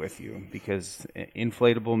kit with you, because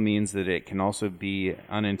inflatable means that it can also be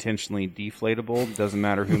unintentionally deflatable. Doesn't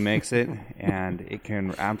matter who makes it, and it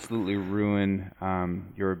can absolutely ruin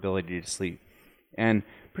your ability to sleep. And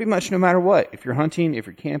pretty much no matter what, if you're hunting, if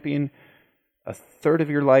you're camping, a third of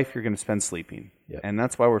your life you're going to spend sleeping. Yep. And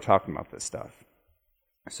that's why we're talking about this stuff.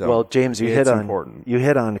 So, well, James, you hit important.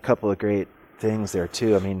 on a couple of great things there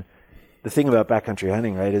too. The thing about backcountry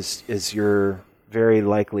hunting, right, is you're very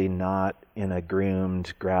likely not in a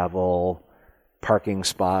groomed gravel parking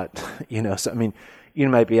spot. So you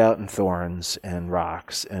might be out in thorns and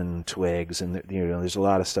rocks and twigs, and there's a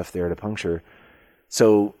lot of stuff there to puncture.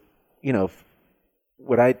 So,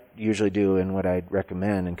 what I usually do and what I'd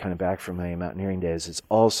recommend, and kind of back from my mountaineering days, is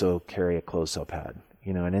also carry a closed cell pad.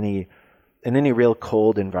 In any real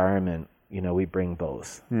cold environment, we bring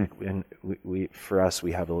both. And we for us,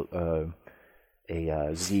 we have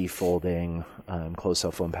a Z folding closed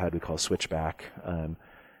cell foam pad we call Switchback.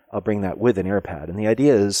 I'll bring that with an air pad, and the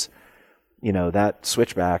idea is, that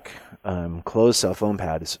Switchback closed cell foam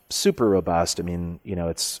pad is super robust.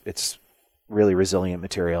 It's really resilient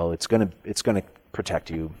material. It's gonna protect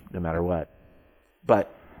you no matter what.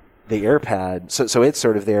 But the air pad, so it's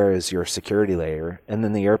sort of there as your security layer, and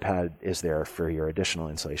then the air pad is there for your additional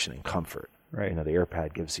insulation and comfort. Right. The air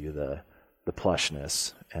pad gives you the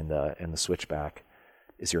plushness, and the Switchback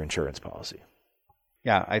is your insurance policy.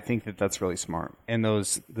 Yeah, I think that's really smart. And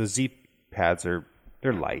the Z pads they're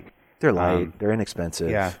light. They're light. They're inexpensive.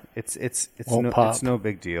 Yeah, it's no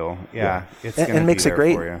big deal. Yeah. It's and makes a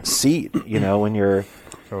great seat. When you're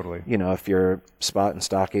totally. If you're spot and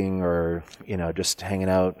stalking, or just hanging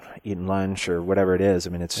out eating lunch or whatever it is.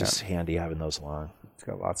 It's just handy having those along. It's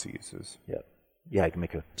got lots of uses. Yep. Yeah, I can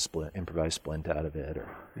make a improvised splint out of it, or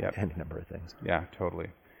any number of things. Yeah, totally.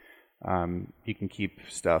 You can keep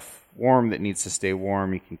stuff warm that needs to stay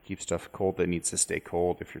warm. You can keep stuff cold that needs to stay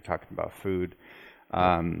cold. If you're talking about food.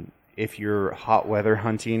 If you're hot weather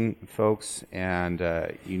hunting, folks, and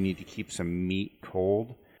you need to keep some meat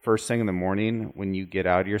cold, first thing in the morning when you get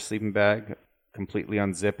out of your sleeping bag, completely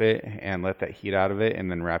unzip it and let that heat out of it, and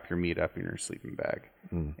then wrap your meat up in your sleeping bag,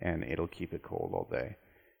 and it'll keep it cold all day.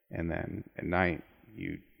 And then at night,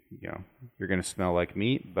 you you're going to smell like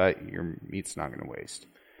meat, but your meat's not going to waste.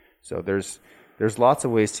 So there's lots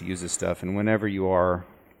of ways to use this stuff, and whenever you are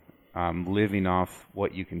living off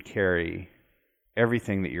what you can carry,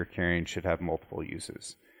 everything that you're carrying should have multiple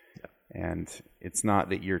uses. And it's not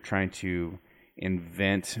that you're trying to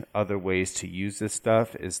invent other ways to use this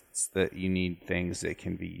stuff. It's that you need things that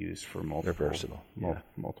can be used for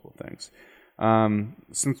multiple things.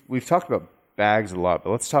 Since we've talked about bags a lot, but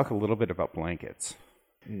let's talk a little bit about blankets.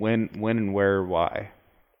 When and where, why?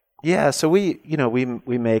 Yeah, so we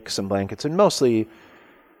make some blankets, and mostly,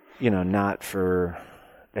 not for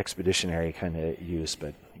expeditionary kind of use,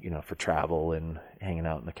 but for travel and hanging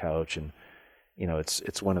out on the couch, and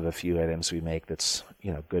it's one of the few items we make that's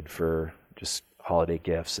good for just holiday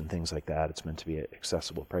gifts and things like that. It's meant to be an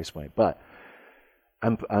accessible price point. But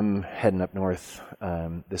I'm heading up north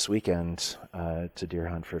this weekend to deer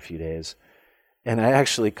hunt for a few days, and I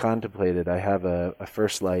actually contemplated. I have a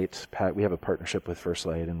First Light. We have a partnership with First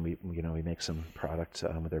Light, and we make some product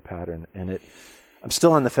with their pattern. And I'm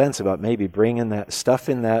still on the fence about maybe bringing that stuff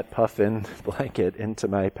in that puffin blanket into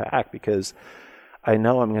my pack, because I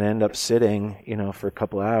know I'm going to end up sitting, for a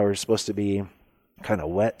couple hours. It's supposed to be kind of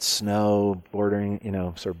wet snow, bordering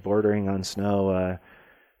on snow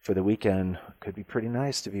for the weekend. Could be pretty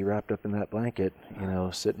nice to be wrapped up in that blanket,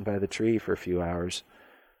 sitting by the tree for a few hours.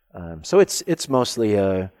 So it's mostly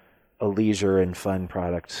a leisure and fun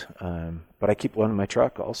product. But I keep one in my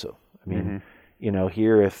truck also. I mean,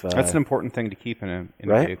 here if that's an important thing to keep in a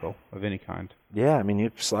right? vehicle of any kind. Yeah, I mean,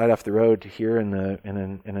 you slide off the road here in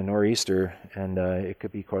a nor'easter, and it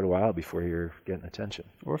could be quite a while before you're getting attention.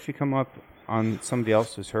 Or if you come up on somebody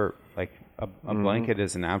else who's hurt, like a blanket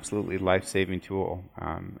is an absolutely life-saving tool.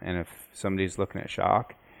 And if somebody's looking at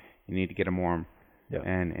shock, you need to get them warm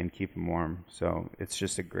and keep them warm. So it's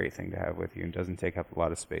just a great thing to have with you. It doesn't take up a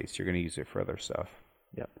lot of space. You're going to use it for other stuff.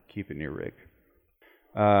 Yep. Keep it in your rig.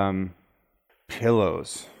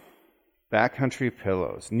 Pillows. Backcountry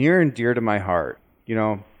pillows. Near and dear to my heart.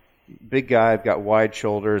 Big guy, I've got wide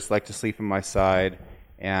shoulders, like to sleep on my side,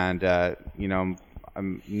 and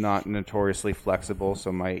I'm not notoriously flexible,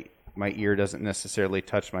 so my ear doesn't necessarily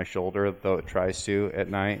touch my shoulder, though it tries to at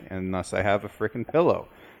night, unless I have a frickin' pillow.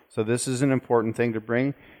 So this is an important thing to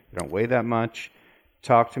bring. They don't weigh that much.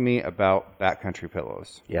 Talk to me about backcountry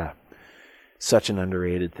pillows. Yeah, such an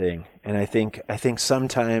underrated thing, and I think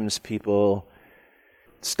sometimes people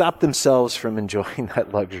stop themselves from enjoying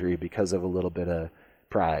that luxury because of a little bit of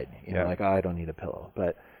pride. Like, I don't need a pillow.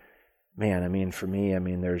 But man, I mean, for me,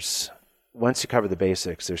 there's, once you cover the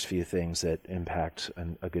basics, there's few things that impact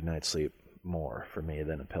a good night's sleep more for me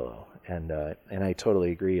than a pillow. And I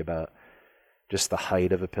totally agree about just the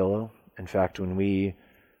height of a pillow. In fact, when we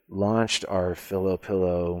launched our Philo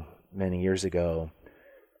pillow many years ago,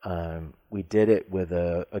 we did it with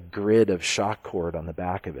a grid of shock cord on the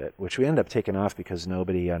back of it, which we ended up taking off because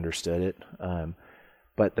nobody understood it.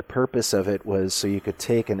 But the purpose of it was so you could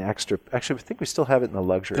take an extra... Actually, I think we still have it in the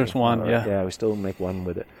luxury. There's one, yeah. Yeah, we still make one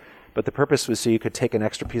with it. But the purpose was so you could take an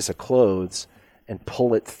extra piece of clothes and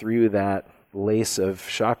pull it through that lace of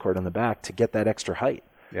shock cord on the back to get that extra height.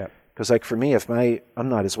 Yeah. Because like for me, I'm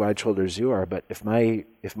not as wide shouldered as you are, but if my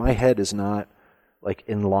head is not like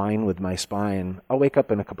in line with my spine, I'll wake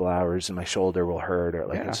up in a couple hours and my shoulder will hurt,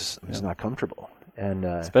 or I'm just not comfortable. And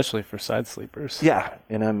especially for side sleepers. Yeah,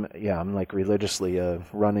 and I'm like religiously a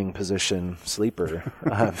running position sleeper.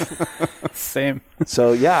 Same.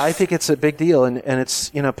 So yeah, I think it's a big deal, and it's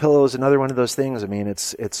pillow is another one of those things. I mean,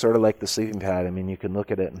 it's sort of like the sleeping pad. I mean, you can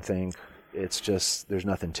look at it and think it's just there's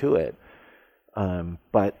nothing to it,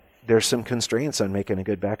 but there's some constraints on making a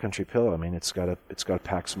good backcountry pillow. I mean, it's got to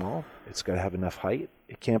pack small. It's got to have enough height.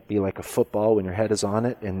 It can't be like a football when your head is on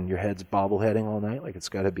it and your head's bobbleheading all night. Like, it's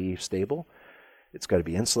got to be stable. It's got to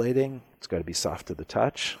be insulating. It's got to be soft to the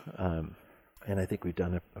touch. And I think we've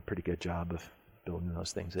done a pretty good job of building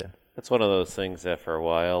those things in. That's one of those things that for a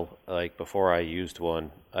while, like before I used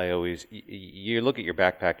one, you look at your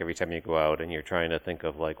backpack every time you go out and you're trying to think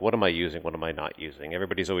of like, what am I using? What am I not using?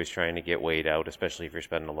 Everybody's always trying to get weighed out, especially if you're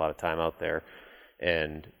spending a lot of time out there.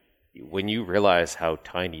 And when you realize how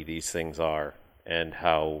tiny these things are and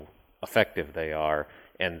how effective they are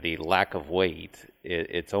and the lack of weight,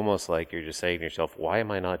 it's almost like you're just saying to yourself, why am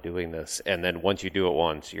I not doing this? And then once you do it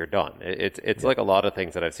once, you're done. It's like a lot of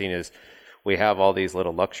things that I've seen is we have all these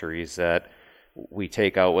little luxuries that we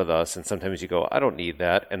take out with us, and sometimes you go, I don't need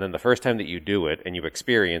that. And then the first time that you do it and you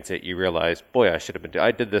experience it, you realize, boy,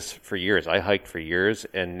 I did this for years. I hiked for years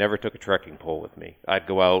and never took a trekking pole with me. I'd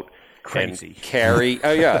go out Crazy. and carry.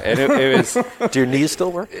 Oh yeah, and it was Do your knees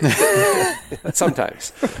still work?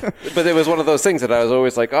 sometimes, but it was one of those things that I was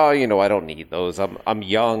always like, oh, I don't need those. I'm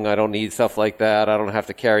young. I don't need stuff like that. I don't have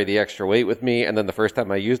to carry the extra weight with me. And then the first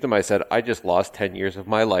time I used them, I said, I just lost 10 years of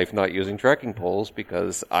my life not using trekking poles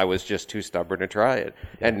because I was just too stubborn to try it.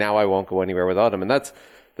 And now I won't go anywhere without them. And that's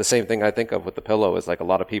the same thing I think of with the pillow. Is like a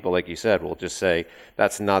lot of people, like you said, will just say,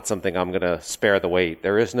 that's not something I'm going to spare the weight.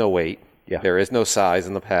 There is no weight. Yeah. There is no size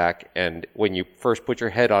in the pack. And when you first put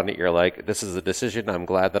your head on it, you're like, this is a decision I'm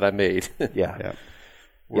glad that I made. Yeah.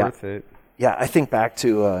 Worth it. Yeah, I think back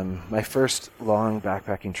to my first long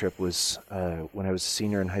backpacking trip was when I was a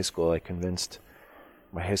senior in high school. I convinced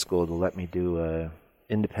my high school to let me do a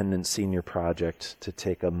independent senior project to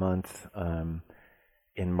take a month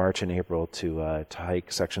in March and April to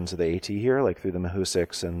hike sections of the AT here, like through the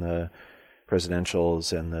Mahoosics and the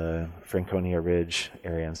Presidentials and the Franconia Ridge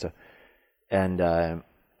area and stuff. And I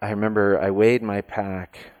remember I weighed my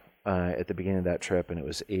pack at the beginning of that trip, and it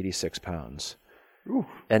was 86 pounds. Ooh.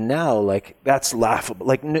 And now, like, that's laughable.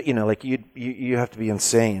 Like, like you have to be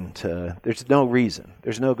insane to. There's no reason.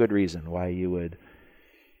 There's no good reason why you would,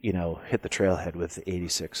 hit the trailhead with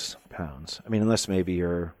 86 pounds. I mean, unless maybe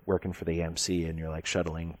you're working for the AMC and you're like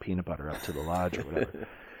shuttling peanut butter up to the lodge or whatever.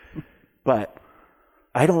 But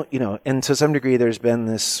I don't, and to some degree, there's been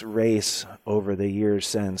this race over the years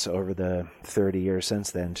since, over the 30 years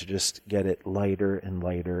since then, to just get it lighter and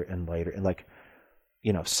lighter and lighter, and like,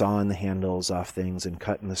 sawing the handles off things and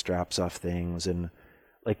cutting the straps off things, and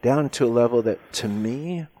like down to a level that to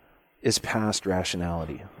me is past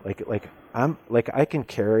rationality. I can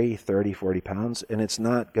carry 30, 40 pounds, and it's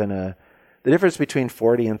not gonna, the difference between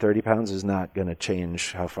 40 and 30 pounds is not gonna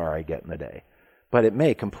change how far I get in the day. But it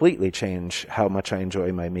may completely change how much I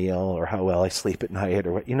enjoy my meal or how well I sleep at night,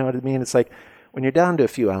 or what, you know what I mean? It's like when you're down to a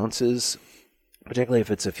few ounces, particularly if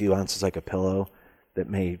it's a few ounces like a pillow that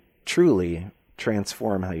may truly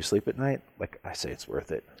transform how you sleep at night, like I say, it's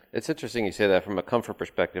worth it. It's interesting you say that from a comfort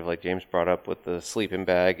perspective, like James brought up with the sleeping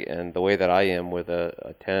bag, and the way that I am with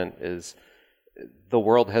a tent is the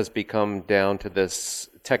world has become down to this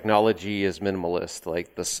technology is minimalist.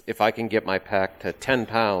 Like this, if I can get my pack to 10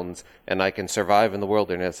 pounds and I can survive in the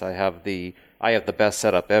wilderness, I have the best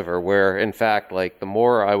setup ever. Where in fact, like the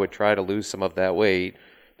more I would try to lose some of that weight,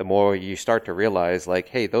 the more you start to realize like,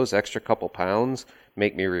 hey, those extra couple pounds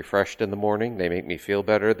make me refreshed in the morning. They make me feel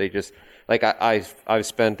better. They just, like I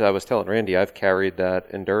was telling Randy, I've carried that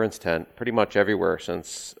endurance tent pretty much everywhere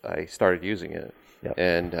since I started using it. Yep.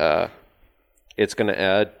 And it's going to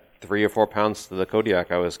add 3 or 4 pounds to the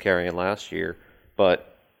Kodiak I was carrying last year.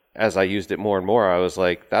 But as I used it more and more, I was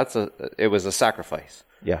like, it was a sacrifice.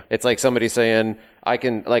 Yeah. It's like somebody saying,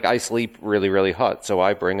 I sleep really, really hot, so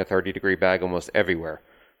I bring a 30-degree bag almost everywhere.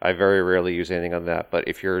 I very rarely use anything on that. But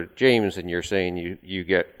if you're James and you're saying you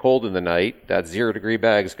get cold in the night, that 0-degree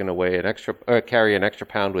bag is going to carry an extra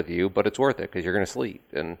pound with you, but it's worth it because you're going to sleep.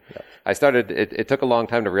 And I started, it took a long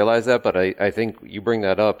time to realize that, but I think you bring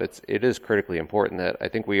that up. It is critically important that I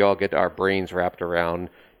think we all get our brains wrapped around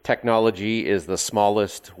technology is the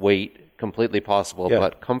smallest weight completely possible,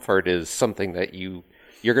 but comfort is something that you're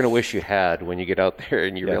going to wish you had when you get out there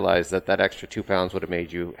and you realize that extra 2 pounds would have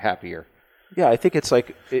made you happier. Yeah, I think it's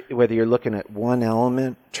like whether you're looking at one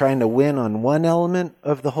element, trying to win on one element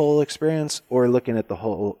of the whole experience, or looking at the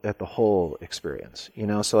whole experience.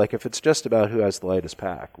 So like if it's just about who has the lightest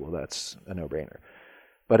pack, well, that's a no-brainer.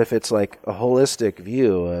 But if it's like a holistic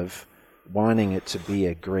view of wanting it to be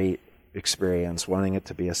a great experience, wanting it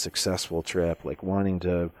to be a successful trip, like wanting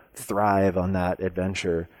to thrive on that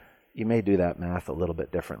adventure, you may do that math a little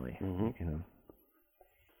bit differently. Mm-hmm.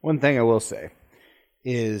 One thing I will say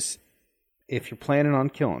is, if you're planning on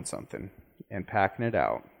killing something and packing it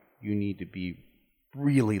out, you need to be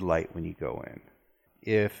really light when you go in.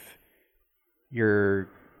 If you're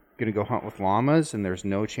going to go hunt with llamas and there's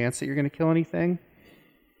no chance that you're going to kill anything,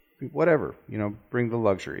 whatever, bring the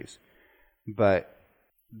luxuries. But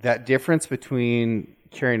that difference between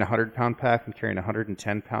carrying a 100-pound pack and carrying a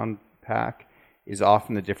 110-pound pack is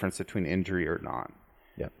often the difference between injury or not.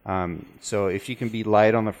 Yeah. So if you can be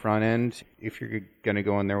light on the front end, if you're going to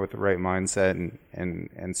go in there with the right mindset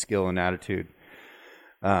and skill and attitude,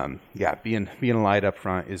 being light up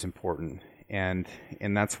front is important. And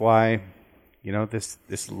that's why,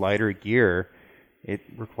 this lighter gear, it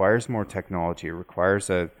requires more technology. It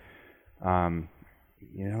requires it's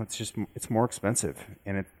more expensive,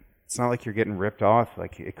 and it's not like you're getting ripped off.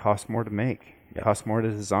 Like it costs more to make. It costs more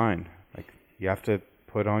to design. Like you have to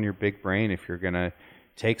put on your big brain if you're going to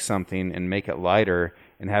take something and make it lighter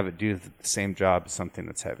and have it do the same job as something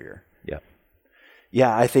that's heavier. Yeah.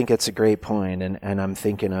 Yeah, I think it's a great point, and I'm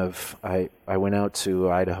thinking of I went out to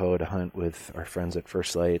Idaho to hunt with our friends at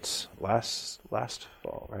First Lights last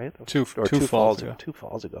fall, right? Two falls ago. 2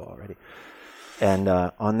 falls ago already. And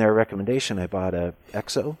on their recommendation, I bought a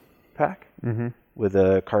EXO pack with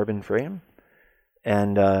a carbon frame,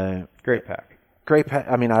 and Great pack. great pack.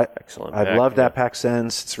 I mean, Excellent I've pack, loved yeah. that pack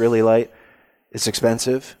since. It's really light. It's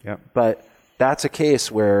expensive. Yep. But that's a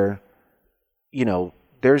case where,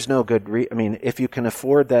 there's no good I mean, if you can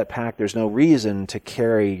afford that pack, there's no reason to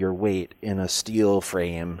carry your weight in a steel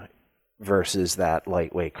frame versus that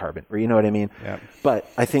lightweight carbon. You know what I mean? Yep.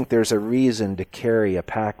 But I think there's a reason to carry a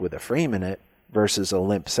pack with a frame in it versus a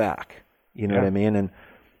limp sack. You know what I mean? And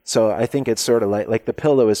so I think it's sort of like the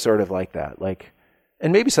pillow is sort of like that.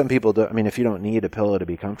 And maybe some people do. I mean, if you don't need a pillow to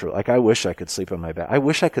be comfortable, I wish I could sleep on my back. I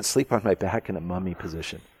wish I could sleep on my back in a mummy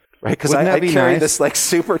position. Right, because I carry this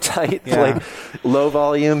super tight, low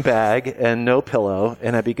volume bag and no pillow,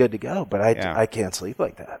 and I'd be good to go. But I can't sleep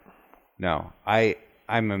like that. No,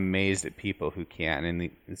 I'm amazed at people who can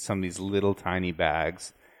in some of these little tiny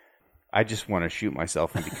bags. I just want to shoot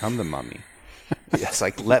myself and become the mummy. It's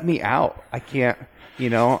like, let me out. I can't.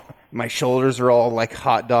 My shoulders are all like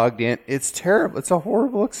hot dogged in. It's terrible. It's a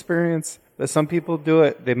horrible experience. But some people do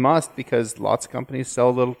it. They must, because lots of companies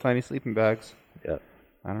sell little tiny sleeping bags. Yeah.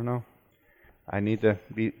 I don't know. I need to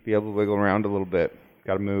be able to wiggle around a little bit.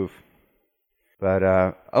 Got to move.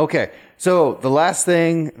 But, okay. So the last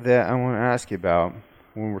thing that I want to ask you about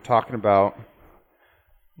when we're talking about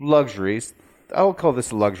luxuries, I will call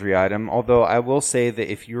this a luxury item, although I will say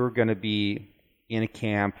that if you're going to be in a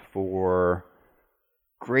camp for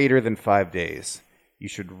greater than 5 days, you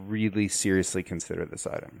should really seriously consider this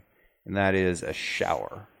item. And that is a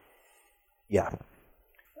shower. Yeah.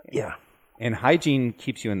 Yeah. And hygiene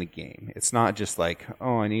keeps you in the game. It's not just like,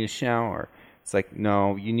 oh, I need a shower. It's like,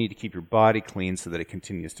 no, you need to keep your body clean so that it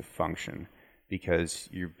continues to function, because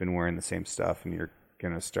you've been wearing the same stuff and you're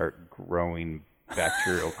going to start growing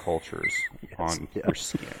bacterial cultures on your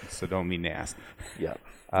skin. So don't be nasty.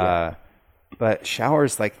 Yeah. But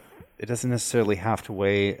showers, it doesn't necessarily have to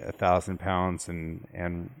weigh 1,000 pounds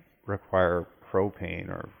and require propane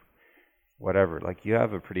or whatever. You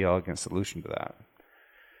have a pretty elegant solution to that.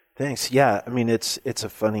 Thanks. Yeah, I mean, it's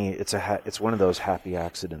one of those happy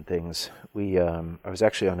accident things. I was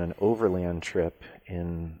actually on an overland trip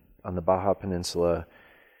on the Baja Peninsula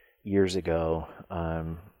years ago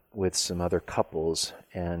with some other couples,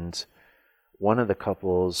 and one of the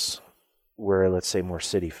couples were, let's say, more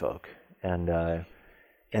city folk, and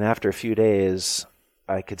after a few days,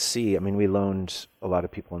 I could see. I mean, we loaned a lot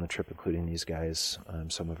of people on the trip, including these guys,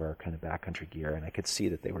 some of our kind of backcountry gear, and I could see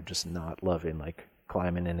that they were just not loving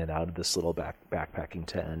climbing in and out of this little backpacking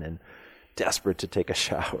tent and desperate to take a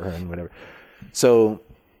shower and whatever. So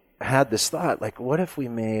I had this thought, what if we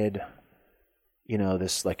made,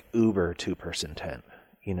 this Uber 2-person tent,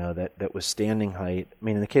 that was standing height. I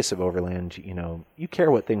mean, in the case of overland, you care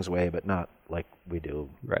what things weigh, but not like we do,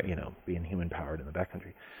 right? Being human powered in the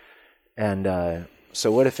backcountry. And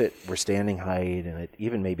so what if it were standing height and it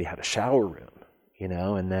even maybe had a shower room,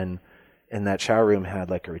 and then and that shower room had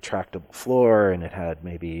a retractable floor, and it had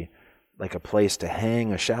maybe a place to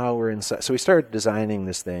hang a shower inside. So we started designing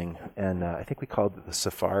this thing, and I think we called it the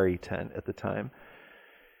Safari tent at the time.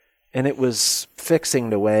 And it was fixing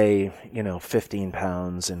to weigh, 15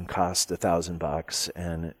 pounds and cost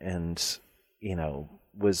 $1,000 and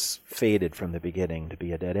was fated from the beginning to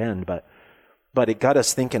be a dead end. But it got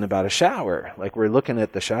us thinking about a shower. We're looking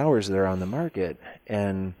at the showers that are on the market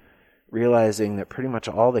and realizing that pretty much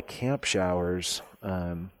all the camp showers,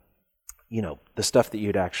 the stuff that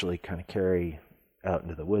you'd actually kind of carry out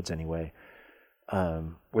into the woods anyway,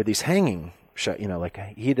 were these hanging,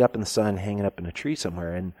 heated up in the sun, hanging up in a tree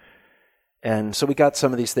somewhere. And so we got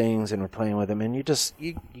some of these things and we're playing with them, and you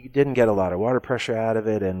didn't get a lot of water pressure out of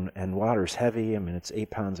it, and water's heavy. I mean, it's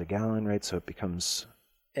 8 pounds a gallon, right? So it becomes,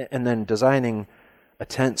 and then designing a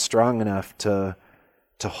tent strong enough to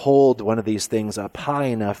hold one of these things up high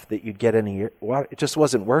enough that you'd get any water. It just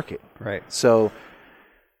wasn't working. Right. So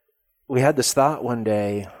we had this thought one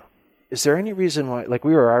day, is there any reason why,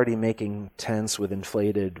 we were already making tents with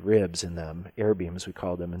inflated ribs in them, air beams we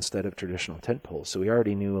called them, instead of traditional tent poles. So we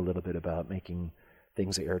already knew a little bit about making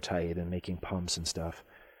things airtight and making pumps and stuff.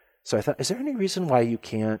 So I thought, is there any reason why you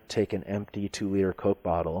can't take an empty 2-liter Coke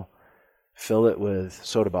bottle, fill it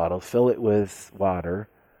with water,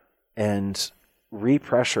 and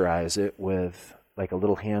repressurize it with a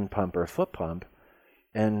little hand pump or a foot pump,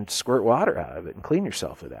 and squirt water out of it and clean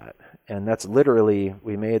yourself with that? And that's literally,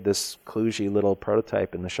 we made this kludgy little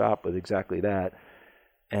prototype in the shop with exactly that.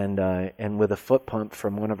 And with a foot pump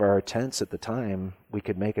from one of our tents at the time, we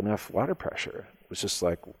could make enough water pressure. It was just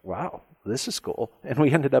like, wow, this is cool. And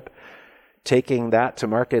we ended up taking that to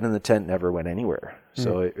market, and the tent never went anywhere.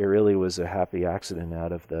 So it really was a happy accident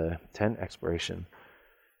out of the tent exploration.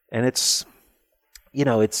 And it's,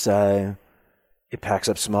 it packs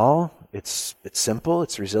up small. It's simple.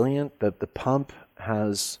 It's resilient. The pump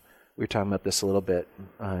has, we were talking about this a little bit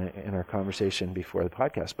in our conversation before the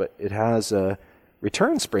podcast, but it has a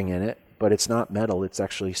return spring in it, but it's not metal. It's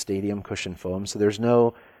actually stadium cushion foam. So there's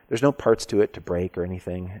no parts to it to break or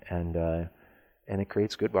anything, and it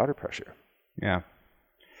creates good water pressure. Yeah,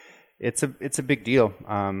 it's a big deal.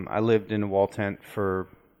 I lived in a wall tent for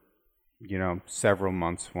several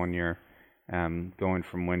months one year, going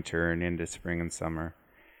from winter and into spring and summer.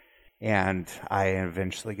 And I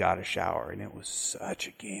eventually got a shower, and it was such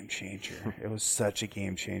a game changer. It was such a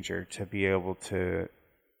game changer to be able to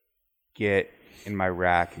get in my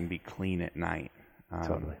rack and be clean at night.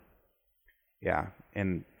 Totally. Yeah,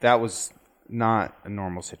 and that was not a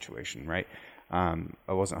normal situation, right? I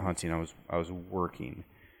wasn't hunting; I was working.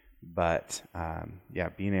 But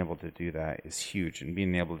being able to do that is huge, and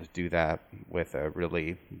being able to do that with a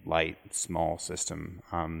really light, small system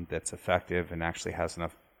that's effective and actually has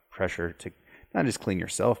enough pressure to not just clean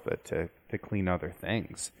yourself, but to clean other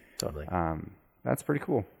things. Totally. That's pretty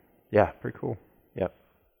cool. Yeah. Pretty cool. Yep.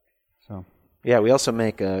 So. Yeah, we also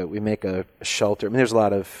make a shelter. I mean, there's a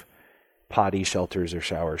lot of potty shelters or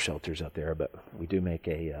shower shelters out there, but we do make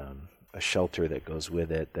a shelter that goes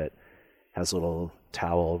with it that has a little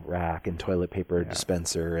towel rack and toilet paper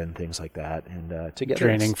dispenser and things like that, and together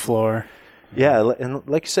draining floor. Yeah, and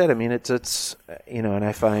like you said, I mean, it's and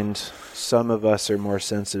I find some of us are more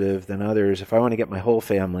sensitive than others. If I want to get my whole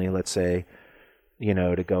family, let's say,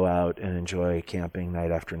 to go out and enjoy camping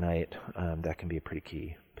night after night, that can be a pretty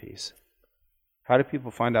key piece. How do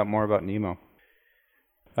people find out more about Nemo?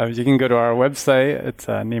 You can go to our website. It's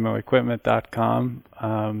nemoequipment.com.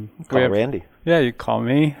 Call Randy. Yeah, you call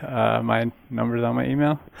me. My number's on my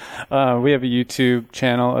email. We have a YouTube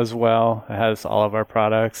channel as well. It has all of our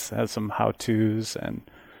products. It has some how-tos and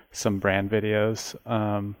some brand videos.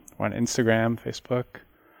 We're on Instagram, Facebook,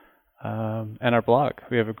 and our blog.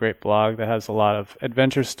 We have a great blog that has a lot of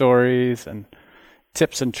adventure stories and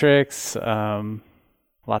tips and tricks,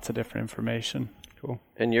 lots of different information. Cool.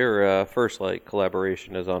 And your First Light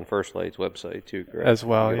collaboration is on First Light's website too, correct? As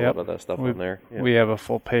well, yeah. A lot of that stuff on there. Yep. We have a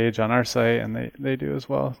full page on our site, and they do as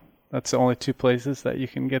well. That's the only two places that you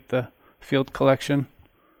can get the field collection.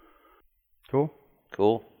 Cool.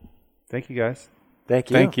 Thank you, guys.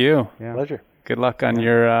 Thank you. Thank you. Yeah. Pleasure. Good luck on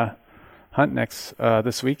your hunt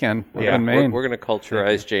this weekend in Maine. We're going to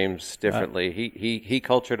culturize James differently. He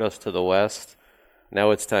cultured us to the west.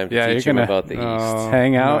 Now it's time to teach him about the east.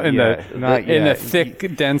 Hang out in the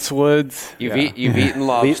thick, dense woods. You've eaten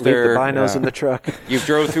lobster. Leave the binos in the truck. You've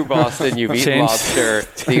drove through Boston. You've eaten lobster.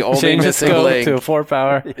 The only Change the missing scope link to a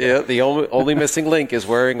 4-power. Yeah, the only missing link is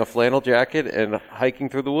wearing a flannel jacket and hiking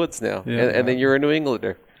through the woods now. Yeah. And then you're a New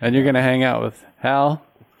Englander. And you're going to hang out with Hal.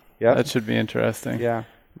 Yeah, that should be interesting. Yeah,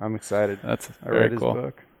 I'm excited. That's I very read his cool.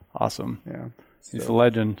 book. Awesome. Yeah, He's a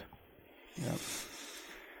legend. Yeah.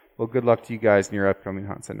 Well, good luck to you guys in your upcoming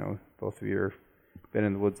hunts. I know both of you have been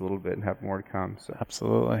in the woods a little bit and have more to come. So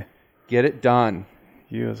Absolutely. Get it done.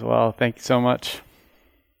 You as well. Thank you so much.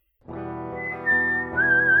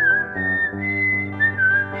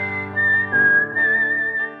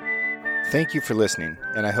 Thank you for listening,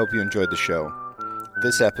 and I hope you enjoyed the show.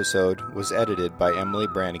 This episode was edited by Emily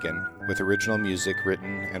Brannigan, with original music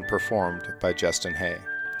written and performed by Justin Hay.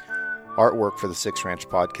 Artwork for the Six Ranch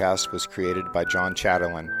podcast was created by John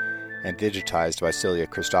Chatterlin and digitized by Celia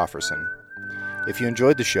Christofferson. If you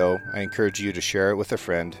enjoyed the show, I encourage you to share it with a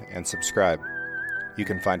friend and subscribe. You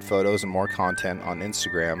can find photos and more content on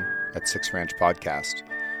Instagram at Six Ranch Podcast.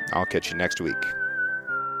 I'll catch you next week.